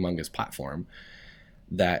humongous platform,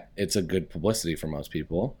 that it's a good publicity for most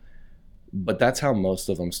people. But that's how most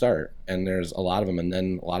of them start. And there's a lot of them. And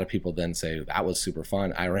then a lot of people then say, that was super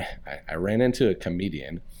fun. I ran into a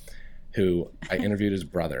comedian who I interviewed his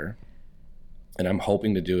brother, and I'm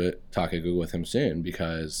hoping to talk at Google with him soon,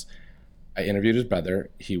 because I interviewed his brother.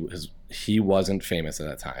 He wasn't famous at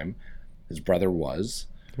that time. His brother was.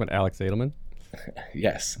 What, Alex Edelman?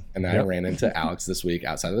 Yes. And then I ran into Alex this week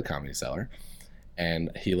outside of the Comedy Cellar, and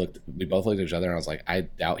we both looked at each other, and I was like, I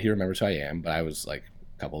doubt he remembers who I am, but I was like,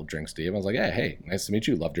 couple of drinks deep. I was like, hey, nice to meet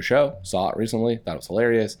you. Loved your show. Saw it recently. Thought it was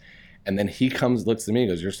hilarious. And then he looks at me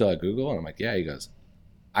and goes, you're still at Google? And I'm like, yeah. He goes,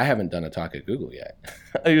 I haven't done a talk at Google yet.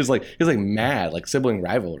 he was like mad, like sibling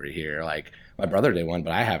rivalry here. Like, my brother did one,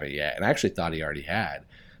 but I haven't yet. And I actually thought he already had.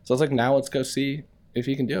 So I was like, now let's go see if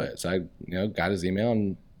he can do it. So I, got his email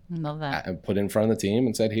and love that. I put it in front of the team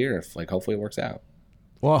and said, here, if, like, hopefully it works out.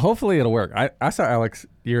 Well, hopefully it'll work. I saw Alex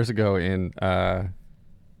years ago in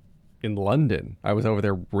London. I was over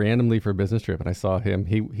there randomly for a business trip, and I saw him.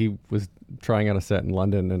 He was trying out a set in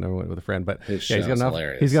London, and I went with a friend. But he's got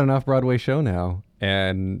an off-Broadway show now,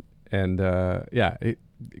 and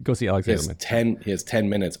go see Alex Edelman. He has 10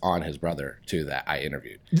 minutes on his brother too that I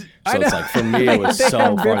interviewed. So it's like, for me, it was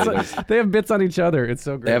so funny. They have bits on each other. It's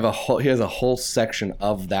so great. He has a whole section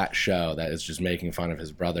of that show that is just making fun of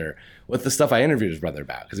his brother with the stuff I interviewed his brother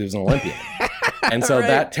about, because he was an Olympian. And so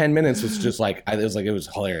that 10 minutes was just like, it was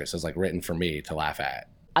hilarious. It was like written for me to laugh at.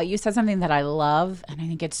 You said something that I love, and I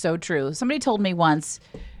think it's so true. Somebody told me once,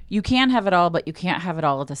 you can have it all, but you can't have it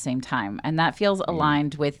all at the same time. And that feels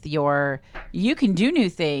aligned with you can do new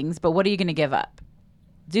things, but what are you going to give up?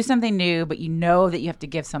 Do something new, but you know that you have to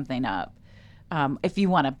give something up. If you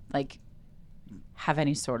want to, like, have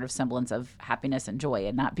any sort of semblance of happiness and joy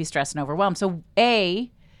and not be stressed and overwhelmed. So,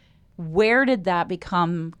 A, where did that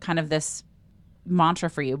become kind of this mantra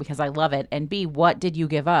for you? Because I love it. And B, what did you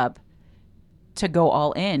give up to go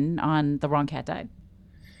all in on The Wrong Cat Died?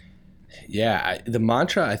 Yeah, the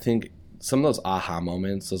mantra, I think some of those aha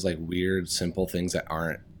moments, those like weird, simple things that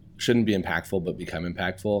shouldn't be impactful but become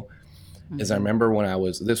impactful, is I remember when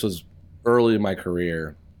this was early in my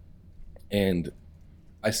career, and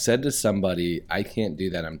I said to somebody, I can't do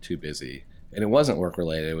that, I'm too busy. And it wasn't work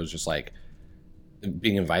related. It was just like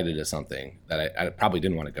being invited to something that I probably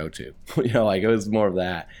didn't want to go to. Like, it was more of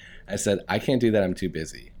that. I said, I can't do that, I'm too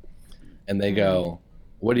busy. And they go,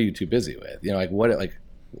 what are you too busy with?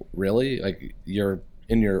 Really? Like, you're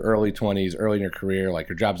in your early 20s, early in your career, like,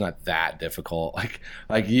 your job's not that difficult.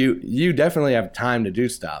 Like you definitely have time to do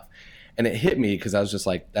stuff. And it hit me, because I was just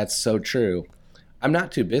like, that's so true. I'm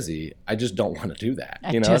not too busy. I just don't want to do that.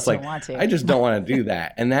 I just don't want to. I just don't want to do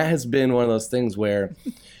that. And that has been one of those things where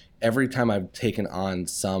every time I've taken on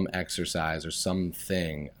some exercise or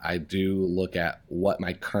something, I do look at what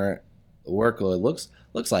my current workload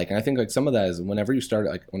looks like. And I think, like, some of that is whenever I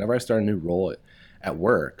start a new role at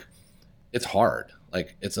work, it's hard.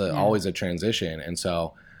 Like, it's always a transition. And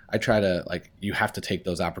so I try to, like, you have to take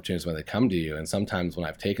those opportunities when they come to you. And sometimes when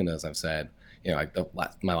I've taken those, I've said, like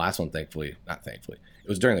my last one, not thankfully, it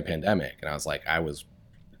was during the pandemic. And I was like, I was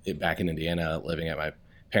back in Indiana living at my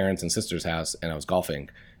parents' and sister's house, and I was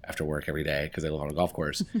golfing after work every day because they live on a golf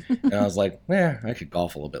course. And I was like, I could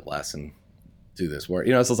golf a little bit less and do this work.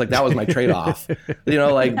 So it's like that was my trade-off. But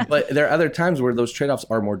there are other times where those trade-offs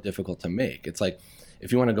are more difficult to make. It's like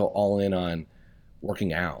if you want to go all in on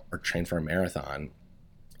working out or train for a marathon,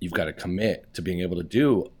 you've got to commit to being able to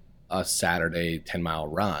do a Saturday 10-mile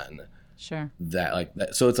run. Sure.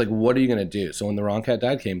 So it's like, what are you going to do? So when The Wrong Cat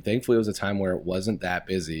Died came, thankfully it was a time where it wasn't that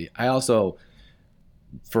busy. I also,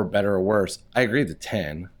 for better or worse, I agreed to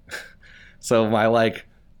 10. So my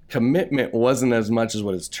commitment wasn't as much as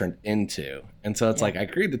what it's turned into. And so it's like, I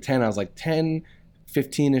agreed to 10. I was like 10,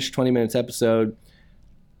 15-ish, 20 minutes episode.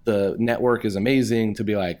 The network is amazing to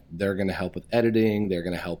be like, they're going to help with editing. They're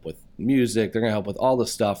going to help with music. They're going to help with all the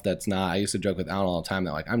stuff that's not, I used to joke with Alan all the time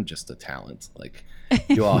that I'm just a talent.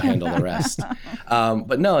 You all handle the rest.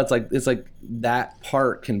 But no, it's like that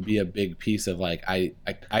part can be a big piece of I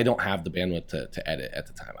don't have the bandwidth to edit at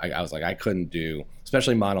the time. I was like, I couldn't do,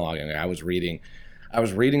 especially monologuing. I was reading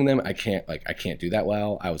them. I can't do that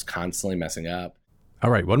well. I was constantly messing up. All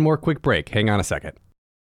right, one more quick break. Hang on a second.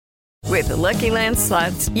 With the Lucky Land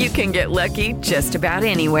Slots, you can get lucky just about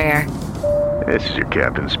anywhere. This is your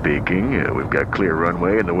captain speaking. We've got clear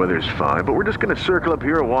runway and the weather's fine, but we're just going to circle up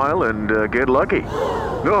here a while and get lucky.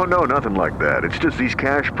 No, nothing like that. It's just these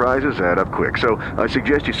cash prizes add up quick. So I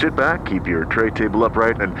suggest you sit back, keep your tray table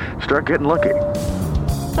upright, and start getting lucky.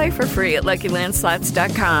 Play for free at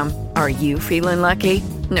LuckyLandSlots.com. Are you feeling lucky?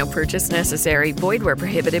 No purchase necessary. Void where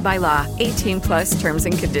prohibited by law. 18+ terms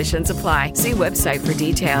and conditions apply. See website for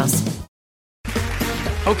details.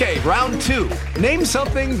 Okay, round 2. Name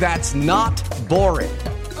something that's not boring.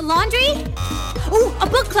 A laundry? Ooh, a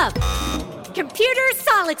book club. Computer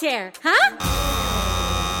solitaire, huh?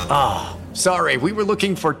 Sorry, we were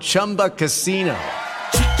looking for Chumba Casino.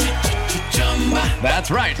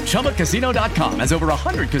 That's right. ChumbaCasino.com has over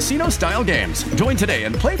 100 casino-style games. Join today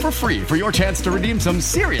and play for free for your chance to redeem some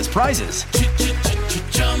serious prizes.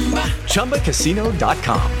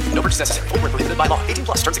 ChumbaCasino.com. No purchase necessary. Void where prohibited by law. 18+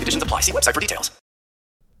 terms and conditions apply. See website for details.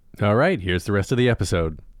 All right, here's the rest of the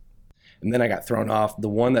episode. And then I got thrown off. The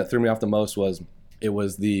one that threw me off the most was it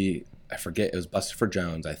was Buster for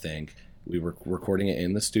Jones, I think. We were recording it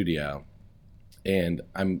in the studio. And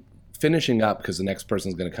I'm finishing up because the next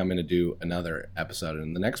person's going to come in and do another episode.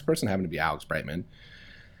 And the next person happened to be Alex Brightman.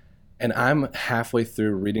 And I'm halfway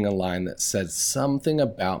through reading a line that said something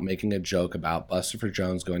about making a joke about Buster for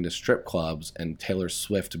Jones going to strip clubs and Taylor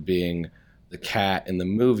Swift being the cat in the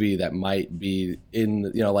movie that might be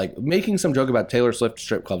in, making some joke about Taylor Swift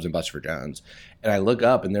strip clubs and Buster for Jones. And I look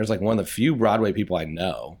up and there's one of the few Broadway people I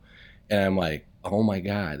know. And I'm like, oh my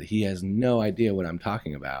God, he has no idea what I'm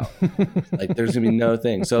talking about. There's gonna be no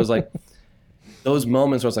thing. So it was like those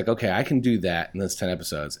moments where it's like, okay, I can do that in those 10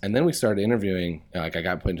 episodes. And then we started interviewing, I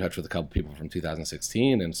got put in touch with a couple people from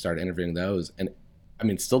 2016 and started interviewing those. And I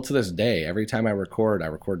mean, still to this day, every time I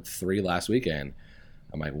recorded 3 last weekend.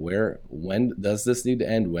 I'm like, when does this need to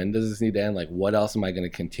end? When does this need to end? What else am I going to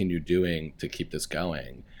continue doing to keep this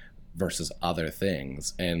going versus other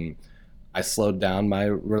things? And I slowed down my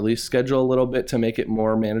release schedule a little bit to make it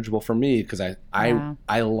more manageable for me because I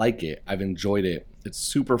like it. I've enjoyed it. It's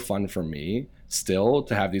super fun for me still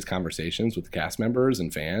to have these conversations with cast members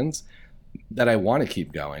and fans that I want to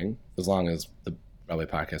keep going as long as the Broadway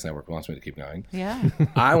Podcast Network wants me to keep going. Yeah.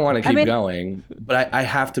 I want to keep going, but I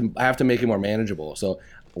have to make it more manageable. So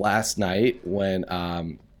last night when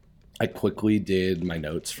I quickly did my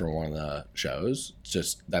notes for one of the shows,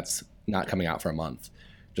 just that's not coming out for a month.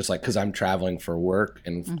 Just because I'm traveling for work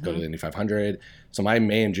and go to the Indy 500. So my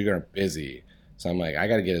May and June are busy. So I'm like, I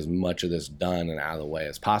got to get as much of this done and out of the way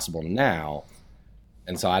as possible now.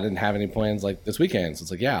 And so I didn't have any plans this weekend. So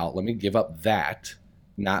it's like, let me give up that.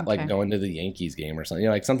 Not going to the Yankees game or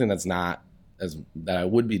something, something that's not that I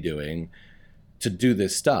would be doing to do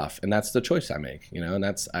this stuff. And that's the choice I make, and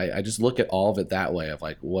that's, I just look at all of it that way of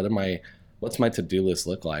what's my to-do list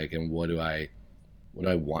look like? And what do I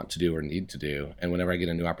want to do or need to do? And whenever I get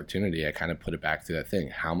a new opportunity, I kind of put it back to that thing.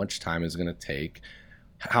 How much time is it going to take?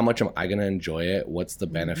 How much am I going to enjoy it? What's the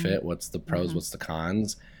benefit? What's the pros? What's the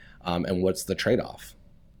cons? And what's the trade-off?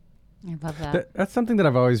 I love that. That's something that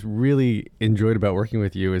I've always really enjoyed about working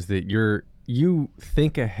with you is that you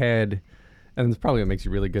think ahead, and it's probably what makes you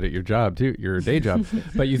really good at your job too, your day job.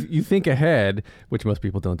 But you think ahead, which most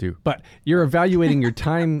people don't do. But you're evaluating your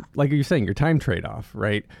time, like you're saying, your time trade-off,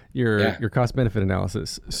 right? Your cost-benefit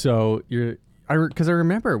analysis. So because I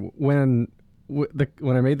remember when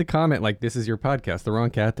I made the comment this is your podcast, The Wrong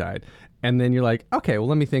Cat Died, and then you're like, okay, well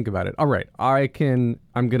let me think about it. All right,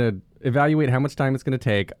 I'm gonna evaluate how much time it's gonna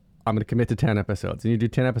take. I'm going to commit to 10 episodes. And you do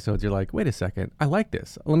 10 episodes, you're like, wait a second, I like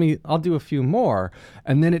this. I'll do a few more.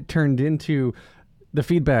 And then it turned into the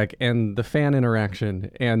feedback and the fan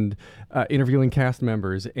interaction and interviewing cast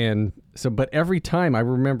members. And so, but every time I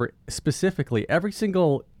remember specifically, every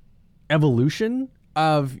single evolution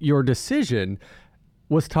of your decision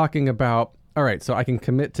was talking about, all right, so I can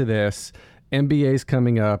commit to this. MBA's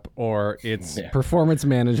coming up, or it's performance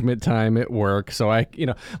management time at work. So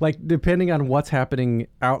depending on what's happening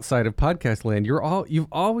outside of podcast land, you've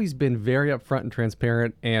always been very upfront and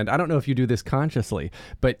transparent. And I don't know if you do this consciously,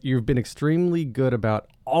 but you've been extremely good about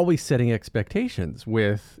always setting expectations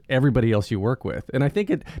with everybody else you work with. And I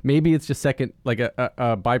think maybe it's just a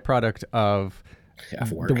byproduct of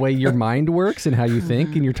the way your mind works and how you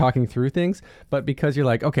think, and you're talking through things. But because you're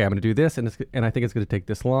like, okay, I'm going to do this, and I think it's going to take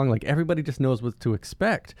this long, like everybody just knows what to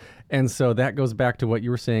expect. And so that goes back to what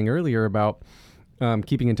you were saying earlier about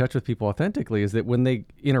keeping in touch with people authentically, is that when they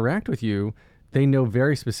interact with you, they know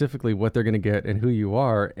very specifically what they're going to get and who you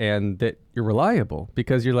are, and that you're reliable,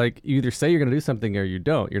 because you're like, you either say you're going to do something or you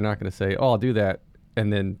don't. You're not going to say, oh, I'll do that,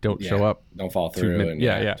 and then don't show up. Don't fall through.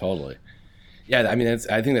 Totally. Yeah, I mean,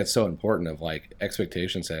 I think that's so important, of like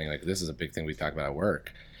expectation setting. Like, this is a big thing we talk about at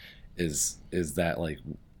work, is that like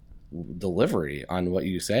delivery on what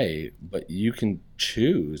you say, but you can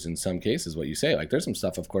choose in some cases what you say. Like, there's some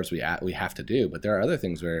stuff, of course, we have to do, but there are other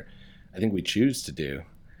things where I think we choose to do,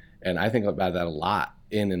 and I think about that a lot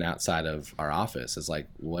in and outside of our office. Is like,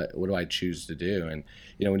 what do I choose to do? And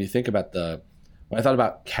when you think about when I thought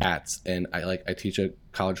about cats, and I teach a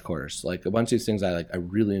college course, like a bunch of these things I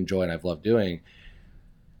really enjoy and I've loved doing.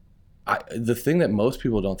 The thing that most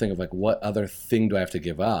people don't think of, like, what other thing do I have to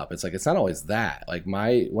give up? It's like, it's not always that. Like,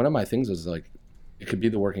 one of my things was like, it could be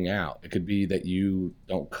the working out. It could be that you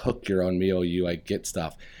don't cook your own meal. You get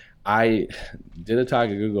stuff. I did a talk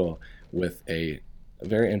at Google with a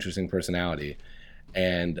very interesting personality,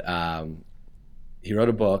 and he wrote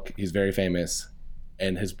a book. He's very famous,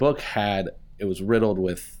 and his book it was riddled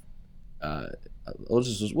with, we'll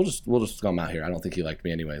just come out here. I don't think he liked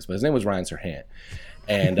me anyways, but his name was Ryan Serhant.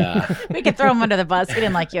 And we could throw him under the bus. He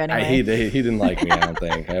didn't like you anyway. He didn't like me, I don't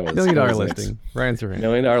think. $1 million listing, Ryan Serhant. $1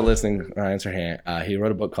 million listing, Ryan Serhant. He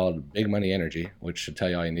wrote a book called Big Money Energy, which should tell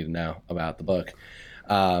you all you need to know about the book.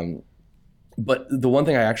 But the one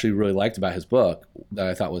thing I actually really liked about his book that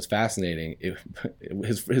I thought was fascinating,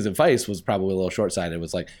 his advice was probably a little short-sighted. It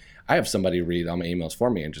was like, I have somebody read all my emails for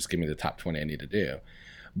me and just give me the top 20 I need to do.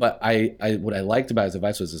 But what I liked about his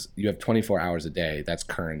advice was you have 24 hours a day. That's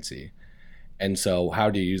currency. And so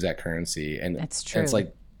how do you use that currency? And that's true. And it's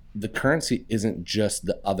like, the currency isn't just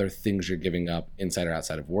the other things you're giving up inside or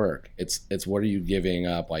outside of work. It's what are you giving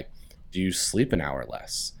up? Like, do you sleep an hour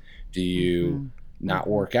less? Do you not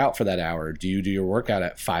work out for that hour? Do you do your workout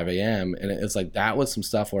at 5 a.m.? And it's like, that was some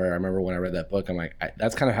stuff where I remember when I read that book, I'm like,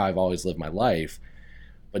 that's kind of how I've always lived my life,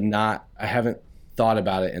 but I haven't thought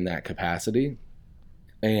about it in that capacity.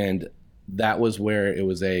 And that was where it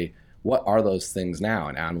was what are those things now?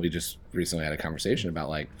 And we just recently had a conversation about,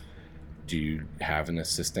 like, do you have an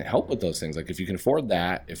assistant help with those things? Like, if you can afford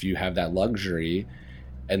that, if you have that luxury,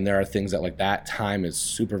 and there are things that, like, that time is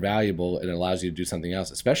super valuable and it allows you to do something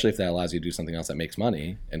else, especially if that allows you to do something else that makes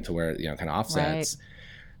money and to where, kind of offsets,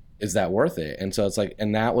 is that worth it? And so it's like,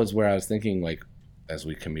 and that was where I was thinking, like, as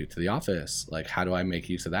we commute to the office, like, how do I make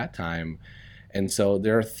use of that time? And so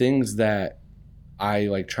there are things that I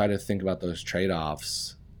like try to think about those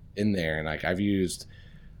trade-offs in there. And like, I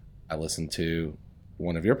listened to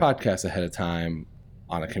one of your podcasts ahead of time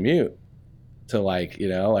on a commute to like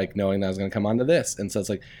knowing that I was going to come onto this. And so it's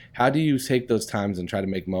like, how do you take those times and try to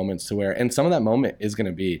make moments to where, and some of that moment is going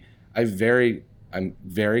to be, I'm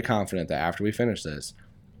very confident that after we finish this,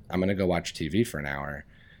 I'm going to go watch TV for an hour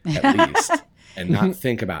at least and not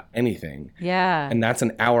think about anything. Yeah. And that's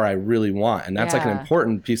an hour I really want. And that's like an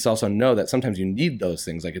important piece to also know that sometimes you need those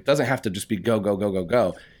things. Like, it doesn't have to just be go, go, go, go,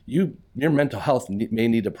 go. Your mental health may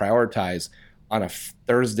need to prioritize on a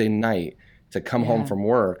Thursday night to come home from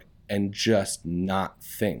work and just not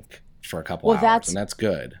think for a couple hours. And that's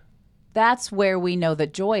good. That's where we know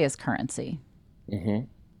that joy is currency. Mm-hmm.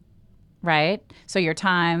 Right? So your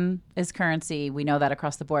time is currency. We know that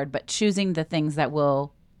across the board. But choosing the things that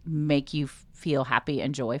will make you feel happy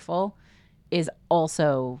and joyful is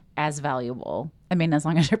also as valuable. I mean, as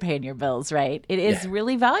long as you're paying your bills, right? It is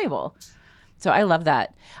really valuable. So I love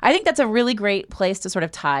that. I think that's a really great place to sort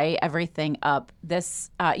of tie everything up.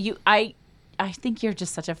 I think you're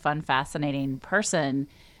just such a fun, fascinating person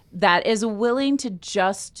that is willing to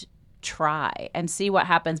just try and see what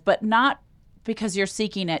happens, but not because you're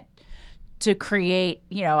seeking it to create,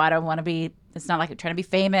 I don't want to be It's not like I'm trying to be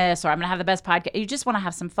famous or I'm going to have the best podcast. You just want to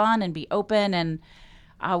have some fun and be open. And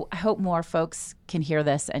I hope more folks can hear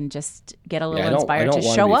this and just get a little inspired to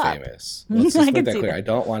show up. Famous. Let's just make that clear. I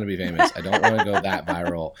don't want to be famous. I don't want to go that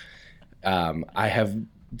viral. I have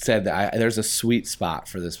said that there's a sweet spot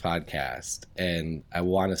for this podcast, and I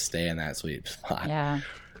want to stay in that sweet spot. Yeah.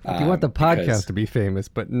 You want the podcast to be famous,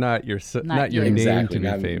 but not your name exactly,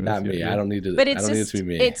 to be famous. Not me. I don't need to. But it's I don't just, need it to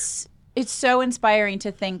be me. It's so inspiring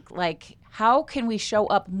to think like, how can we show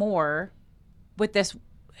up more with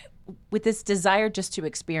this desire just to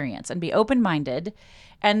experience and be open-minded,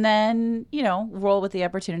 and then roll with the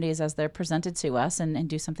opportunities as they're presented to us and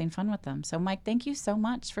do something fun with them. So, Mike, thank you so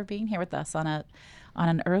much for being here with us on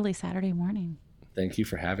an early Saturday morning. Thank you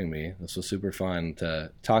for having me. This was super fun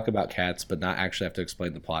to talk about cats, but not actually have to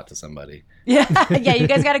explain the plot to somebody. Yeah, you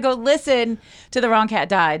guys got to go listen to The Wrong Cat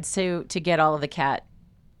Died to get all of the cat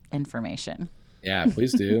information. Yeah,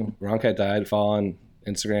 please do. Wrong Cat Died. Follow on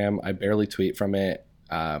Instagram. I barely tweet from it.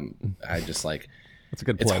 I just like that's a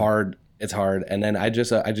good plug. It's hard. And then I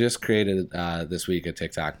just created this week a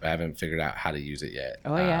TikTok, but I haven't figured out how to use it yet.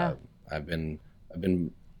 Oh yeah. I've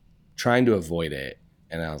been trying to avoid it,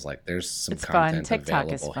 and I was like, there's some content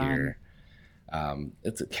available here.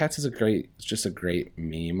 Cats is it's just a great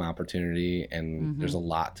meme opportunity, and there's a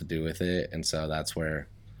lot to do with it, and so that's where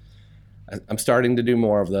I'm starting to do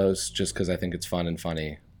more of those, just because I think it's fun and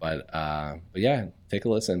funny. But yeah, take a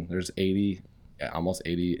listen. There's almost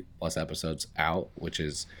 80 plus episodes out, which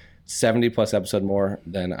is 70 plus episode more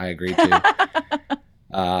than I agreed to.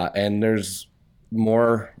 And there's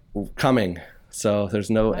more coming. So there's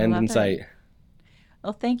no end in sight.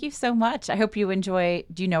 Well, thank you so much. I hope you enjoy.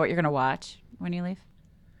 Do you know what you're going to watch when you leave?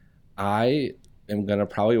 I am going to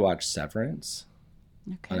probably watch Severance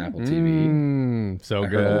on Apple TV. So I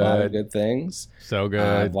good. heard a lot of good things. So good.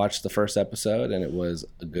 I've watched the first episode, and it was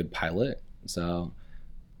a good pilot. So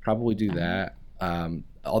probably do that.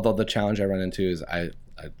 Although the challenge I run into is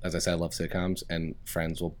as I said, I love sitcoms, and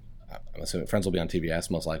I'm assuming Friends will be on TBS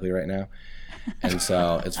most likely right now. And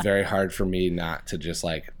so it's very hard for me not to just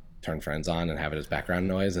like turn Friends on and have it as background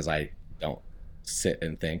noise, as I don't sit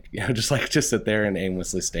and think, just sit there and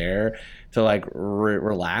aimlessly stare to like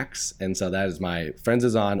relax. And so that is Friends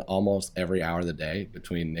is on almost every hour of the day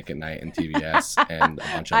between Nick at Night and TBS and a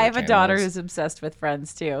bunch of I have other a daughter channels. who's obsessed with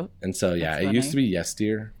Friends too. And so yeah, it used to be Yes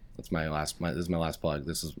Dear. That's this is my last plug.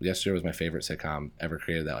 Yes Dear was my favorite sitcom ever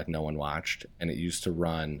created that like no one watched, and it used to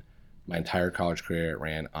run my entire college career. It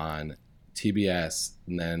ran on TBS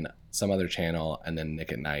and then some other channel and then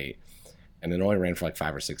Nick at Night, and it only ran for like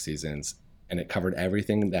 5 or 6 seasons, and it covered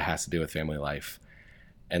everything that has to do with family life.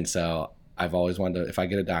 And so I've always wanted to, if I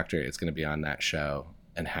get a doctorate, it's going to be on that show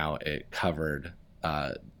and how it covered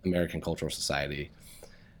American Cultural Society.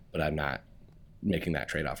 But I'm not making that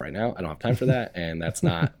trade-off right now. I don't have time for that, and that's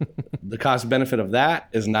not the cost benefit of that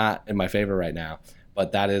is not in my favor right now.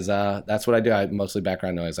 But that is that's what I do. I mostly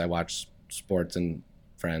background noise. I watch sports and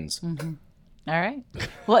Friends. All right.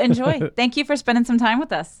 Well, enjoy. Thank you for spending some time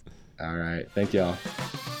with us. All right. Thank y'all.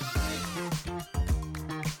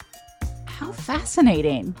 How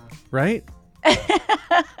fascinating. Right?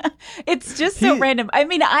 It's just so random. I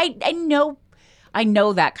mean, I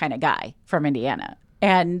know that kind of guy from Indiana.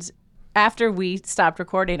 And after we stopped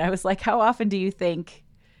recording, I was like, how often do you think,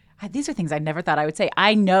 these are things I never thought I would say.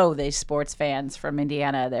 I know these sports fans from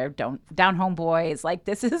Indiana. They're down home boys. Like,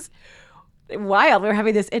 this is wild. We're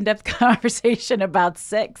having this in-depth conversation about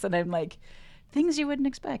sex. And I'm like, things you wouldn't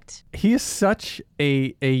expect. He is such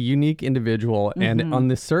a unique individual, and on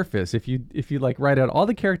the surface, if you like write out all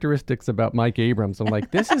the characteristics about Mike Abrams, I'm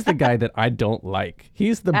like, this is the guy that I don't like.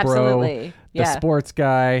 He's the bro, the sports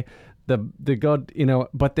guy, the good,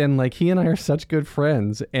 but then like he and I are such good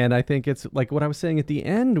friends, and I think it's like what I was saying at the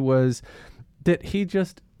end was that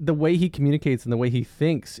the way he communicates and the way he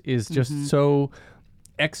thinks is just so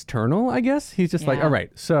external, I guess. He's just like, all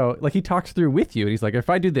right, so like he talks through with you, and he's like, if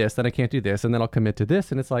I do this, then I can't do this, and then I'll commit to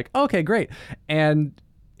this, and it's like, okay, great. And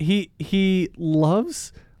he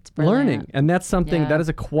loves learning, and that's something that is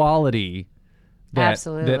a quality that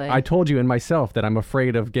I told you in myself, that I'm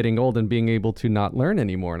afraid of getting old and being able to not learn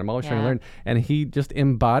anymore, and I'm always trying to learn. And he just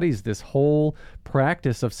embodies this whole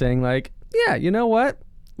practice of saying like, yeah, you know what,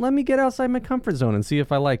 let me get outside my comfort zone and see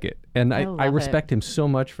if I like it. And I respect him so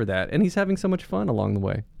much for that. And he's having so much fun along the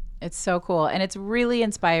way. It's so cool. And it's really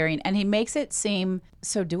inspiring. And he makes it seem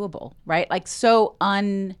so doable, right? Like so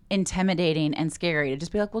unintimidating and scary to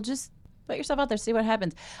just be like, well, just put yourself out there, see what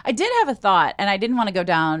happens. I did have a thought, and I didn't want to go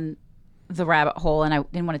down the rabbit hole, and I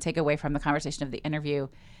didn't want to take away from the conversation of the interview.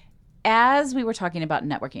 as we were talking about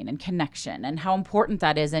networking and connection and how important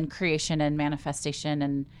that is in creation and manifestation,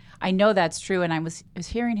 and I know that's true, and I was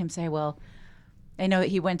hearing him say, well, I know that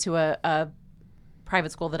he went to a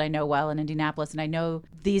private school that I know well in Indianapolis, and I know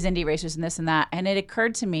these indie racers and this and that, and it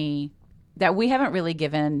occurred to me that we haven't really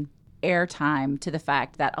given airtime to the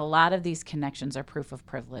fact that a lot of these connections are proof of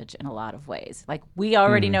privilege in a lot of ways. Like we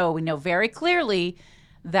already know, we know very clearly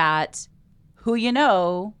that who you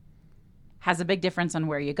know has a big difference on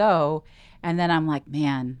where you go. And then I'm like,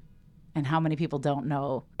 man, and how many people don't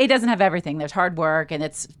know? It doesn't have everything. There's hard work,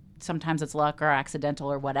 and sometimes it's luck or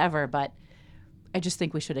accidental or whatever, but I just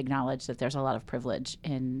think we should acknowledge that there's a lot of privilege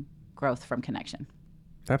in growth from connection.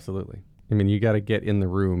 Absolutely. I mean, you got to get in the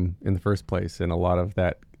room in the first place, and a lot of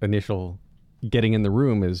that initial getting in the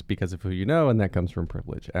room is because of who you know, and that comes from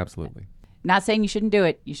privilege. Absolutely. Not saying you shouldn't do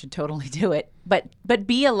it. You should totally do it. But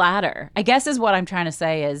be a ladder, I guess, is what I'm trying to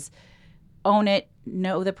say, is own it,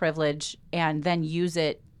 know the privilege, and then use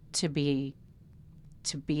it to be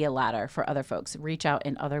a ladder for other folks. Reach out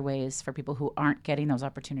in other ways for people who aren't getting those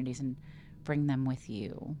opportunities and bring them with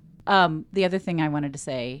you. The other thing I wanted to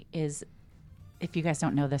say is, if you guys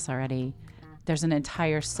don't know this already, there's an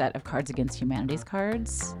entire set of Cards Against Humanity's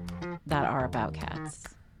cards that are about cats.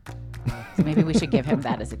 So maybe we should give him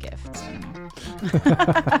that as a gift.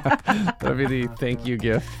 That'd be the thank you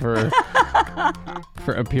gift for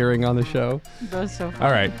appearing on the show. That was so fun. All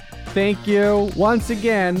right. Thank you once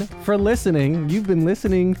again for listening. You've been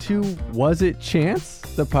listening to Was It Chance?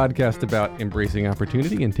 The podcast about embracing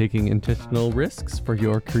opportunity and taking intentional risks for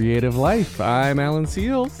your creative life. I'm Alan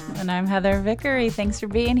Seals. And I'm Heather Vickery. Thanks for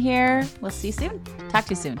being here. We'll see you soon. Talk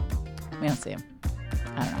to you soon. We don't see him.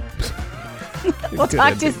 I don't know. We'll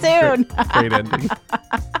talk to you soon. Great ending.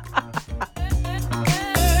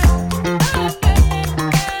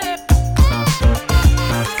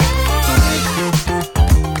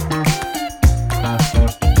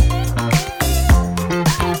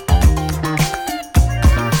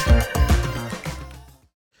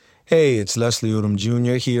 Hey, it's Leslie Odom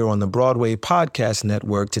Jr. here on the Broadway Podcast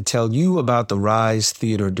Network to tell you about the Rise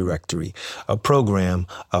Theater Directory, a program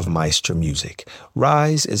of Maestro Music.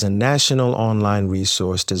 Rise is a national online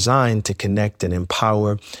resource designed to connect and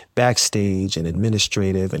empower backstage and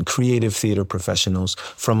administrative and creative theater professionals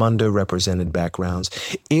from underrepresented backgrounds.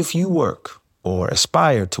 If you work or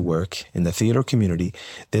aspire to work in the theater community,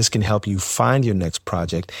 this can help you find your next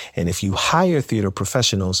project. And if you hire theater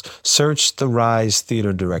professionals, search the Rise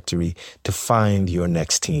Theater Directory to find your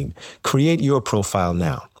next team. Create your profile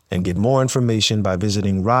now and get more information by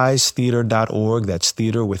visiting risetheater.org. That's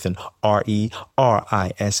theater with an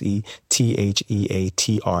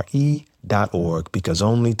risetheatre.org, because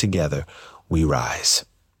only together we rise.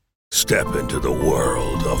 Step into the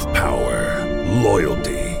world of power,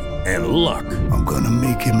 loyalty, and luck. I'm gonna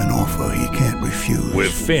make him an offer he can't refuse.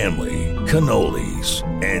 With family, cannolis,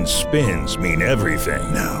 and spins mean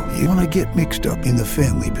everything. Now, you wanna get mixed up in the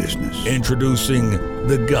family business. Introducing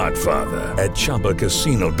The Godfather at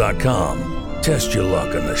ChumbaCasino.com. Test your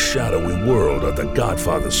luck in the shadowy world of The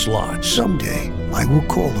Godfather slot. Someday, I will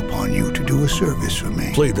call upon you to do a service for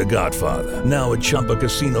me. Play The Godfather now at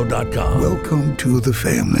ChumbaCasino.com. Welcome to the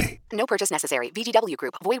family. No purchase necessary. VGW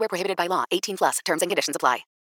Group. Void where prohibited by law. 18+. Terms and conditions apply.